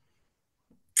we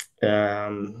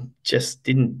just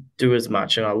didn't do as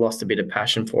much, and I lost a bit of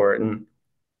passion for it. And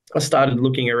I started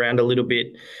looking around a little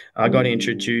bit. I got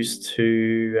introduced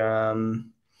to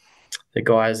the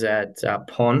guys at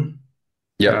PON,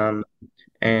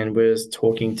 and was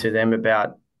talking to them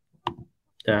about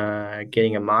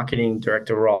getting a marketing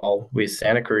director role with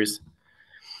Santa Cruz.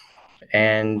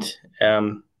 And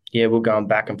we're going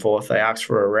back and forth. They asked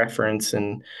for a reference,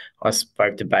 and I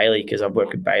spoke to Bailey because I've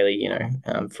worked with Bailey,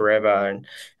 forever. And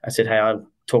I said, hey, I'm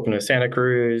talking to Santa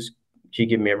Cruz. Do you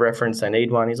give me a reference? I need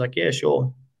one. He's like, yeah,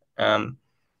 sure. And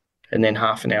then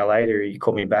half an hour later, he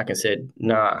called me back and said,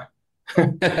 nah.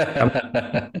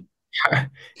 If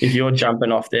you're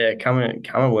jumping off there, come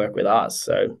and work with us.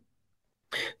 So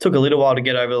took a little while to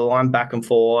get over the line, back and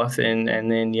forth, and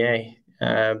then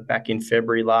back in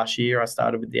February last year, I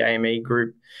started with the AME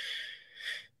group,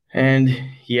 and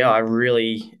I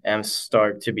really am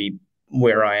stoked to be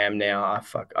where I am now.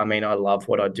 I love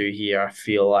what I do here. I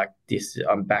feel like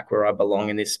I'm back where I belong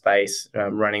in this space,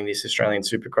 running this Australian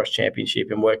Supercross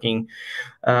Championship and working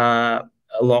a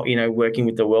lot, working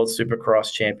with the World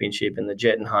Supercross Championship and the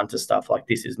Jet and Hunter stuff. Like,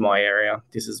 this is my area.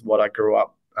 This is what I grew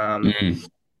up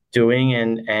doing,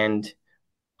 and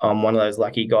I'm one of those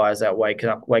lucky guys that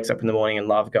wakes up in the morning and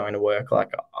love going to work.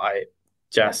 Like, I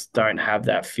just don't have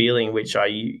that feeling, which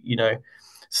I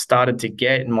started to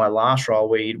get in my last role,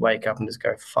 where you'd wake up and just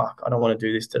go, fuck, I don't want to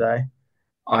do this today.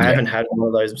 I haven't had one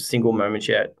of those single moments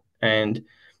yet. And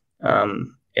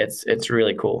It's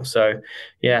really cool. So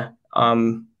yeah,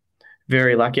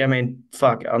 very lucky. I mean,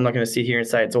 fuck, I'm not going to sit here and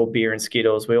say it's all beer and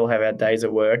Skittles. We all have our days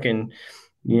at work, and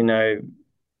you know,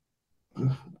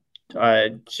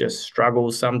 I just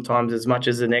struggle sometimes as much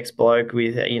as the next bloke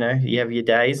with, you have your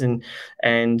days and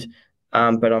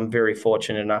but I'm very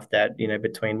fortunate enough that,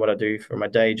 between what I do for my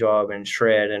day job and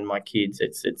shred and my kids,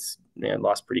 it's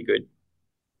life's pretty good.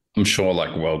 I'm sure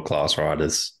like world-class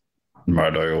riders,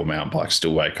 moto or mountain bike,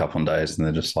 still wake up on days and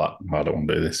they're just like, I don't want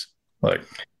to do this. Like,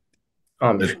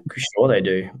 I'm sure they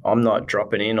do. I'm not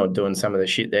dropping in or doing some of the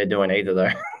shit they're doing either,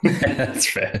 though. that's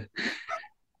fair.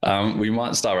 We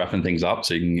might start wrapping things up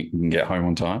so you can get home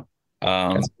on time.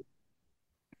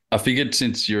 I figured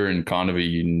since you're in kind of a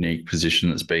unique position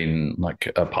that's been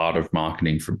like a part of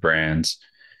marketing for brands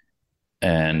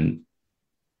and,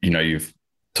 you've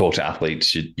talked to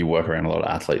athletes, you work around a lot of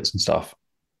athletes and stuff.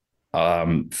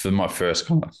 For my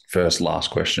first last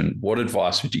question, what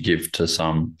advice would you give to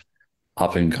some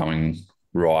up and coming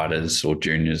riders or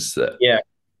juniors that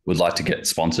would like to get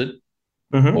sponsored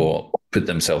or put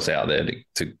themselves out there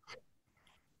to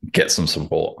get some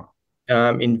support?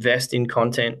 Invest in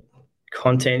content.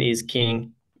 Content is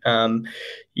king.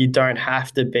 You don't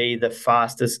have to be the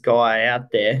fastest guy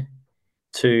out there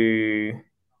to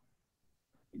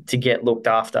get looked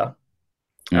after.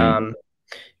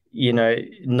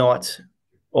 Not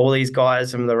all these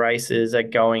guys from the races are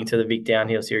going to the Vic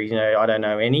Downhill Series. I don't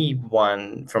know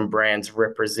anyone from brands who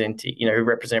represent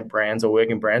brands or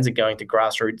working brands are going to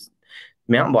grassroots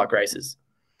mountain bike races.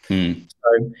 So,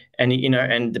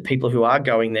 and the people who are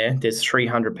going there, there's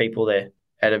 300 people there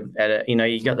at a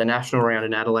you got the national round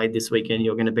in Adelaide this weekend.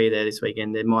 You're going to be there this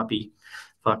weekend. There might be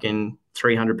fucking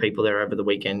 300 people there over the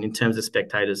weekend in terms of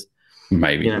spectators.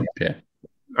 Maybe, yeah.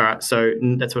 All right, so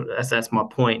that's my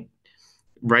point.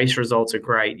 Race results are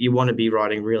great. You want to be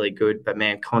riding really good, but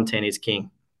man, content is king.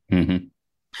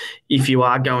 If you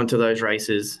are going to those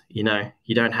races, you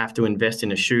don't have to invest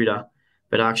in a shooter,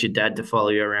 but ask your dad to follow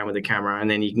you around with a camera, and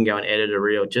then you can go and edit a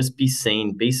reel. Just be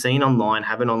seen online,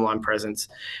 have an online presence,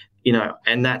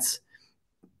 and that's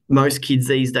most kids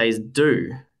these days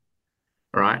do,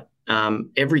 right?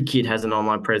 Every kid has an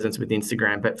online presence with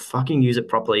Instagram, but fucking use it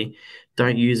properly.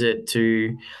 Don't use it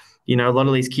to, a lot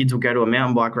of these kids will go to a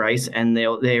mountain bike race and their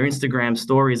Instagram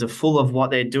stories are full of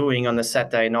what they're doing on the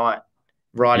Saturday night,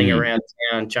 riding around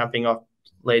town, jumping off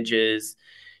ledges,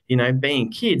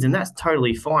 being kids, and that's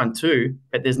totally fine too.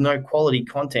 But there's no quality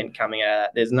content coming out of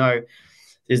that.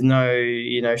 There's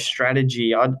no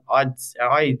strategy.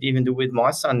 I even do with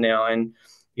my son now, and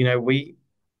we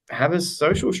have a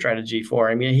social strategy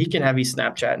for him. He can have his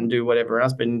Snapchat and do whatever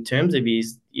else, but in terms of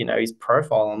his his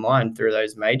profile online through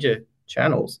those major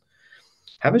channels,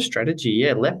 have a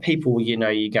strategy. Let people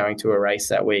you're going to a race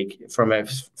that week from a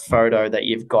photo that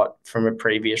you've got from a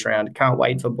previous round. Can't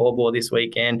wait for Ball this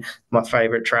weekend. My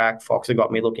favorite track. Fox have got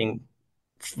me looking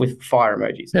with fire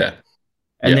emojis.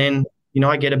 And then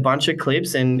I get a bunch of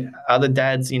clips, and other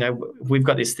dads, we've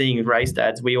got this thing with race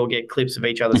dads. We all get clips of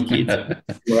each other's kids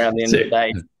around the end of the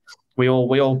day. We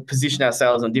all position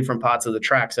ourselves on different parts of the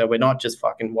track, so we're not just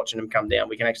fucking watching them come down.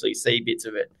 We can actually see bits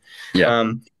of it.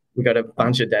 We've got a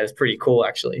bunch of that. It's pretty cool,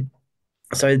 actually.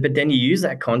 So, but then you use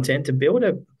that content to build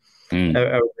a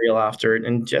reel after it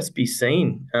and just be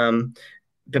seen.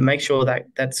 But make sure that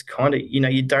that's kind of,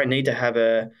 you don't need to have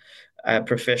a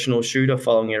professional shooter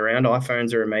following you around.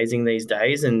 iPhones are amazing these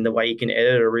days, and the way you can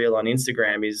edit a reel on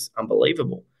Instagram is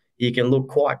unbelievable. You can look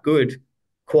quite good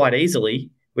quite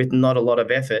easily with not a lot of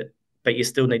effort, but you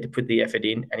still need to put the effort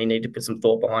in and you need to put some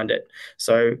thought behind it.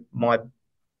 So my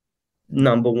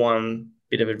number one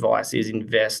bit of advice is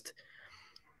invest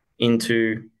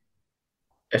into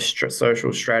a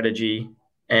social strategy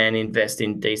and invest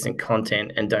in decent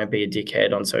content, and don't be a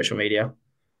dickhead on social media.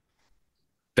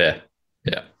 Fair.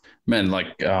 Yeah. Man,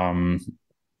 like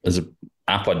there's an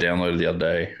app I downloaded the other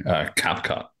day,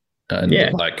 CapCut. And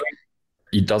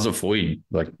it does it for you.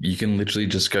 Like you can literally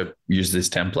just go use this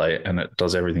template and it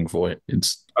does everything for you.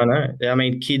 I know. I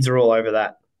mean, kids are all over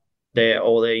that.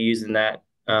 They're using that.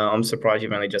 I'm surprised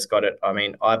you've only just got it. I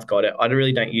mean, I've got it. I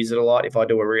really don't use it a lot. If I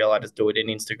do a reel, I just do it in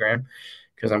Instagram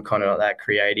because I'm kind of not that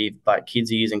creative. But kids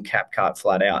are using CapCut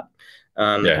flat out.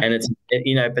 And it's,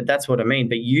 but that's what I mean.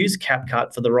 But use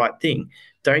CapCut for the right thing.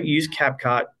 Don't use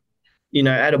CapCut.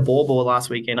 At a ball last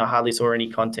weekend, I hardly saw any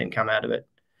content come out of it.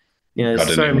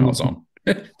 There's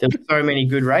so many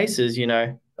good races,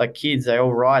 like kids, they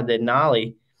all ride, they're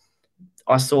gnarly.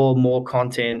 I saw more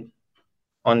content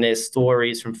on their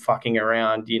stories from fucking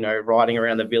around, riding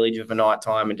around the village of a night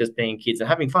time and just being kids and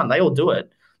having fun. They all do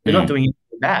it. They're not doing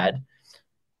anything bad,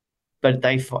 but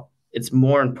it's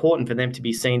more important for them to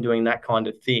be seen doing that kind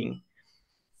of thing.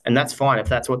 And that's fine if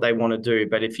that's what they want to do.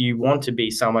 But if you want to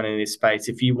be someone in this space,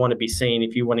 if you want to be seen,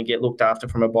 if you want to get looked after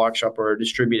from a bike shop or a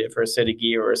distributor for a set of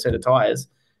gear or a set of tires,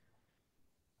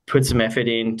 put some effort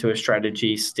into a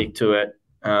strategy, stick to it,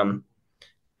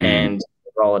 and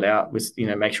roll it out with,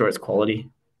 make sure it's quality.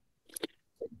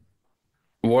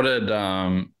 What did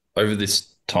over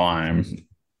this time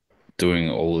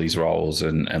doing all these roles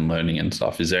and learning and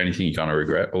stuff, is there anything you kind of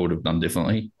regret or would have done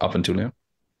differently up until now?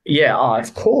 Yeah,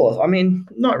 of course. I mean,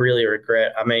 not really a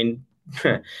regret. I mean,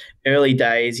 early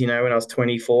days, when I was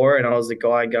 24 and I was the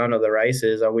guy going to the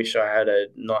races, I wish I had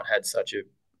not had such a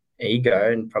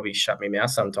ego and probably shut my mouth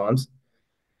sometimes.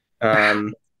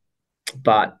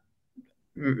 But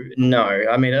no,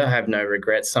 I mean, I have no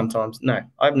regrets sometimes. No,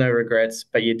 I have no regrets,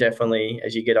 but you definitely,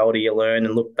 as you get older, you learn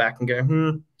and look back and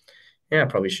go, yeah, I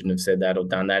probably shouldn't have said that or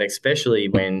done that, especially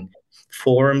when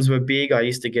forums were big. I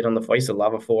used to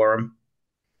love a forum.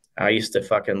 I used to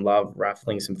fucking love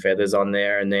ruffling some feathers on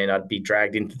there, and then I'd be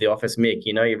dragged into the office. Mick,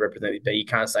 you represent, but you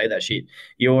can't say that shit.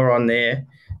 You're on there,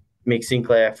 Mick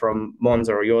Sinclair from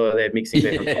Monza, or you're there, Mick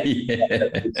Sinclair from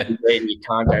and you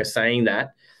can't go saying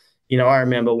that. I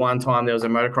remember one time there was a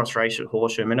motocross race at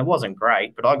Horsham, and it wasn't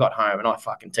great, but I got home and I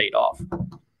fucking teed off.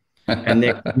 And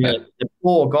then the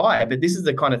poor guy, but this is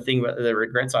the kind of thing, the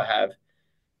regrets I have.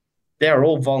 They're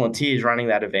all volunteers running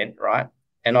that event, right?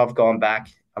 And I've gone back.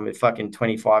 I'm a fucking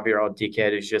 25-year-old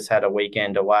dickhead who's just had a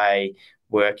weekend away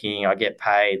working. I get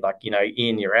paid,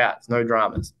 in, you're out. It's no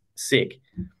dramas. Sick.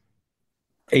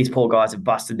 These poor guys have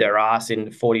busted their ass in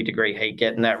 40-degree heat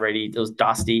getting that ready. It was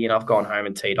dusty, and I've gone home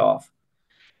and teed off.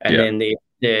 And then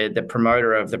the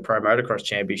promoter of the Pro Motocross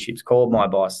Championships called my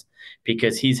boss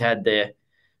because he's had the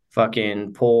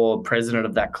fucking poor president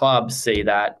of that club see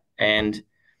that, and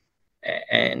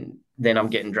then I'm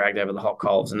getting dragged over the hot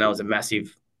coals, and that was a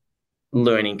massive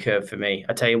learning curve for me.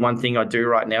 I tell you one thing I do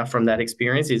right now from that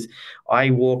experience is I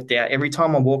walk down, every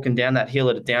time I'm walking down that hill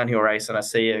at a downhill race and I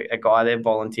see a guy there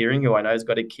volunteering who I know has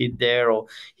got a kid there or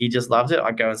he just loves it,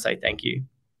 I go and say thank you.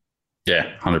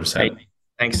 Yeah, 100%. Hey,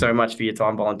 thanks so much for your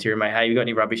time volunteering, mate. Hey, you got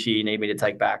any rubbish here you need me to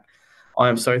take back? I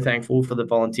am so thankful for the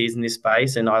volunteers in this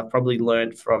space, and I've probably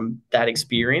learned from that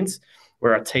experience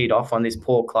where I teed off on this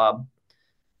poor club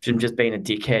from just being a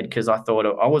dickhead because I thought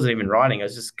I wasn't even riding. It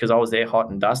was just because I was there hot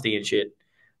and dusty and shit.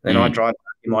 Then I drive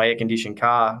back in my air-conditioned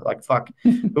car. Like, fuck,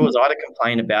 who was I to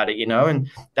complain about it, And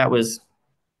that was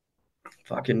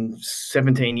fucking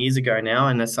 17 years ago now,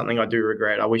 and that's something I do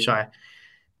regret. I wish I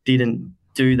didn't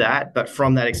do that, but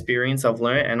from that experience I've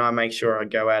learned, and I make sure I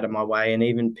go out of my way, and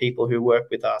even people who work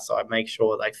with us, I make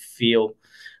sure they feel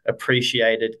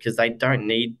appreciated because they don't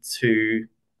need to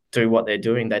do what they're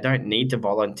doing. They don't need to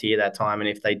volunteer that time, and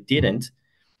if they didn't,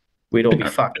 we'd all be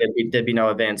fucked. There'd be no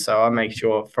event. So I make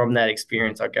sure from that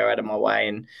experience I go out of my way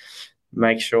and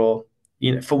make sure,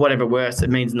 for whatever worse, it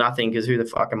means nothing because who the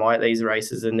fuck am I at these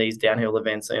races and these downhill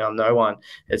events? I'm no one.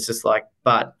 It's just like,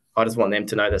 but I just want them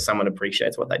to know that someone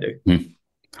appreciates what they do.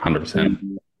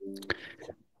 100%.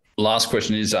 Last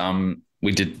question is,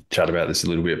 we did chat about this a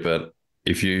little bit, but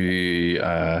if you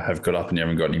have got up and you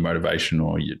haven't got any motivation,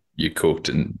 or you're cooked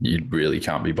and you really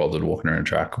can't be bothered walking around a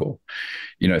track, or,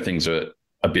 things are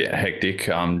a bit hectic,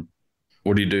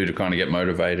 what do you do to kind of get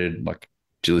motivated? Like,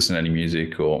 do you listen to any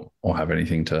music or have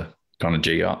anything to kind of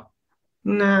G up?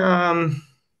 No,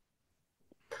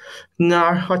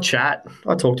 I chat.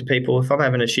 I talk to people. If I'm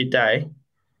having a shit day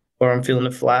or I'm feeling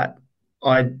it flat,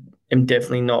 I am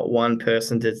definitely not one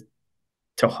person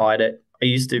to hide it. I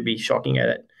used to be shocking at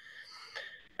it.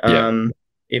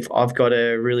 If I've got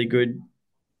a really good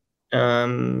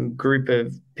group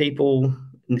of people,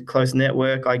 close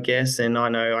network, I guess, and I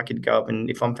know I could go up, and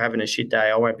if I'm having a shit day,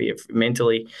 I won't be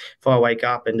mentally, if I wake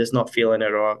up and just not feeling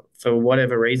it, or for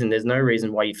whatever reason, there's no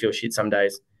reason why you feel shit some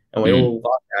days. And we all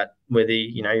like that, whether,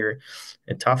 you're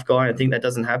a tough guy and think that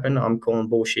doesn't happen, I'm calling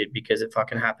bullshit because it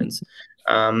fucking happens.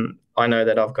 I know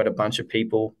that I've got a bunch of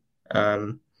people,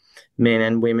 men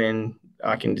and women,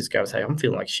 I can just go and say, I'm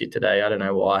feeling like shit today. I don't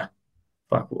know why.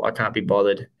 Fuck, I can't be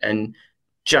bothered. And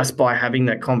just by having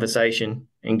that conversation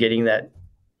and getting that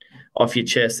off your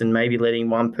chest and maybe letting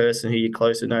one person who you're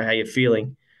close to know how you're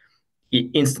feeling,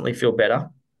 you instantly feel better.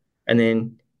 And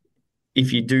then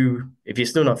if you're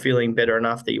still not feeling better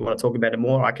enough that you want to talk about it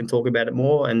more, I can talk about it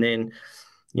more. And then,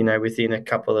 within a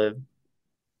couple of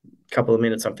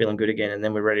minutes, I'm feeling good again, and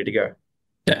then we're ready to go.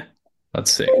 Yeah,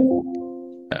 that's sick.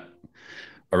 Yeah,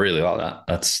 I really like that.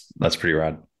 That's pretty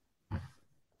rad.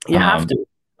 You have to.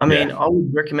 I mean, I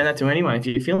would recommend that to anyone. If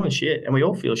you're feeling shit, and we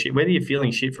all feel shit, whether you're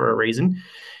feeling shit for a reason,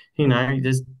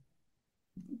 there's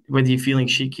whether you're feeling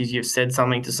shit because you've said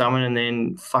something to someone and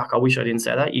then, fuck, I wish I didn't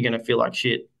say that, you're going to feel like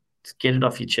shit. Just get it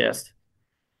off your chest.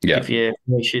 Yeah. If you're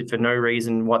feeling shit for no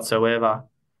reason whatsoever,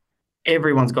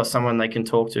 everyone's got someone they can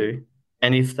talk to.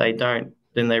 And if they don't,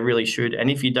 then they really should. And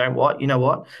if you don't, you know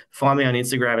what? Find me on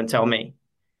Instagram and tell me.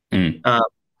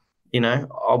 You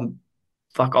know,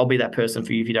 I'll be that person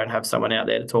for you if you don't have someone out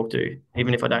there to talk to,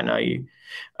 even if I don't know you.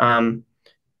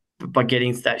 But by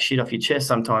getting that shit off your chest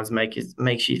sometimes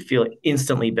makes you feel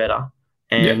instantly better.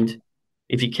 And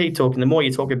if you keep talking, the more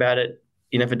you talk about it,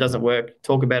 you know, if it doesn't work,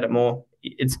 talk about it more.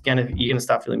 You're gonna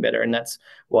start feeling better, and that's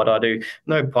what I do.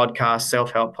 No podcasts,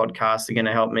 self-help podcasts are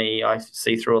gonna help me. I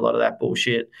see through a lot of that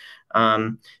bullshit.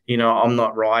 You know, I'm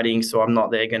not writing, so I'm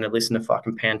not there going to listen to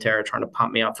fucking Pantera trying to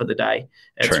pump me up for the day.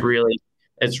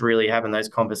 It's really having those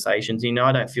conversations. You know,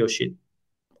 I don't feel shit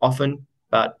often,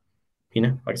 but you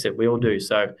know, like I said, we all do.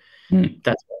 So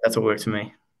that's what works for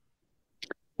me.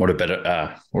 What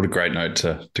a great note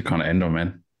to kind of end on,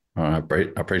 man. I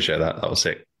appreciate that. That was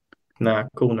sick. No,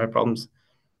 cool, no problems.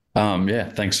 Yeah,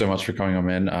 thanks so much for coming on,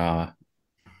 man.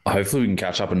 Hopefully we can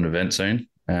catch up at an event soon.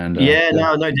 And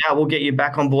no doubt we'll get you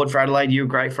back on board for Adelaide. You were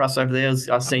great for us over there.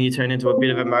 I've seen you turn into a bit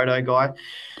of a moto guy,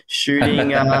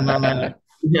 shooting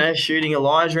shooting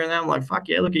Elijah and that. I'm like, fuck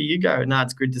yeah, look at you go. No,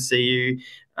 it's good to see you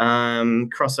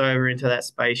cross over into that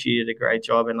space. You did a great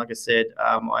job, and like I said,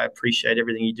 I appreciate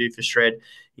everything you do for Shred.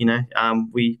 You know,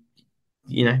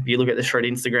 if you look at the Shred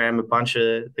Instagram, a bunch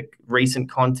of the recent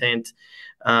content,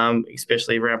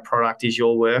 especially around product, is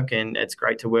your work, and it's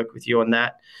great to work with you on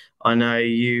that. I know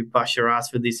you bust your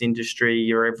ass for this industry.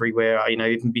 You're everywhere. You know,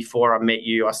 even before I met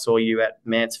you, I saw you at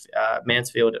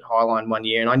Mansfield at Highline one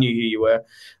year, and I knew who you were.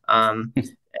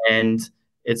 And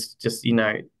it's just, you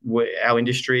know, our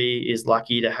industry is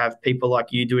lucky to have people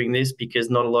like you doing this,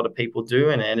 because not a lot of people do,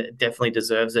 and it definitely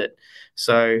deserves it.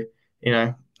 So, you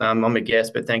know, I'm a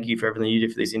guest, but thank you for everything you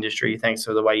do for this industry. Thanks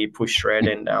for the way you push Shred,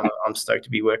 and I'm stoked to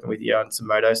be working with you on some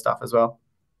moto stuff as well.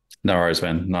 No worries,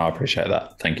 man. No, I appreciate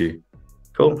that. Thank you.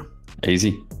 Cool.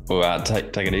 Easy. Well,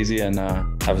 take it easy, and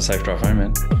have a safe drive home,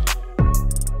 man.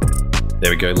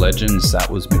 There we go, legends. That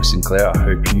was Mick Sinclair. I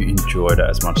hope you enjoyed it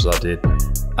as much as I did.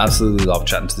 Absolutely love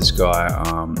chatting to this guy.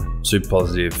 Super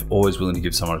positive, always willing to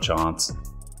give someone a chance.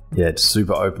 Yeah, just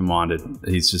super open-minded.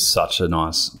 He's just such a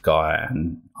nice guy,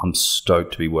 and I'm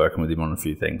stoked to be working with him on a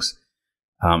few things.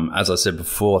 As I said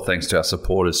before, thanks to our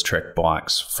supporters, Trek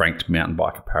Bikes, Franked Mountain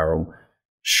Bike Apparel,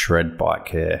 Shred Bike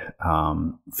Care,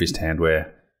 Fist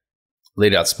Handwear,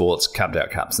 Lead Out Sports, Capped Out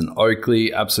Caps, and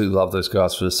Oakley. Absolutely love those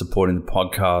guys for supporting the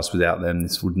podcast. Without them,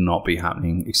 this would not be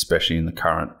happening, especially in the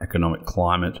current economic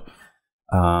climate.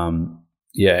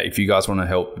 If you guys want to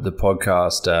help the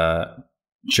podcast,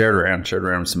 share it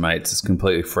around with some mates. It's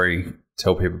completely free.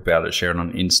 Tell people about it. Share it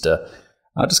on Insta.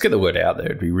 Just get the word out there.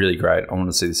 It'd be really great. I want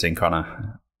to see this thing kind of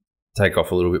take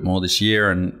off a little bit more this year,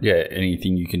 and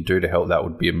anything you can do to help that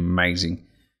would be amazing.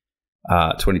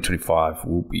 2025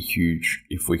 will be huge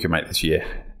if we can make this year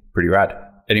pretty rad.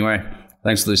 Anyway,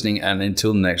 thanks for listening, and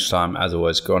until next time, as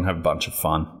always, go and have a bunch of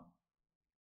fun.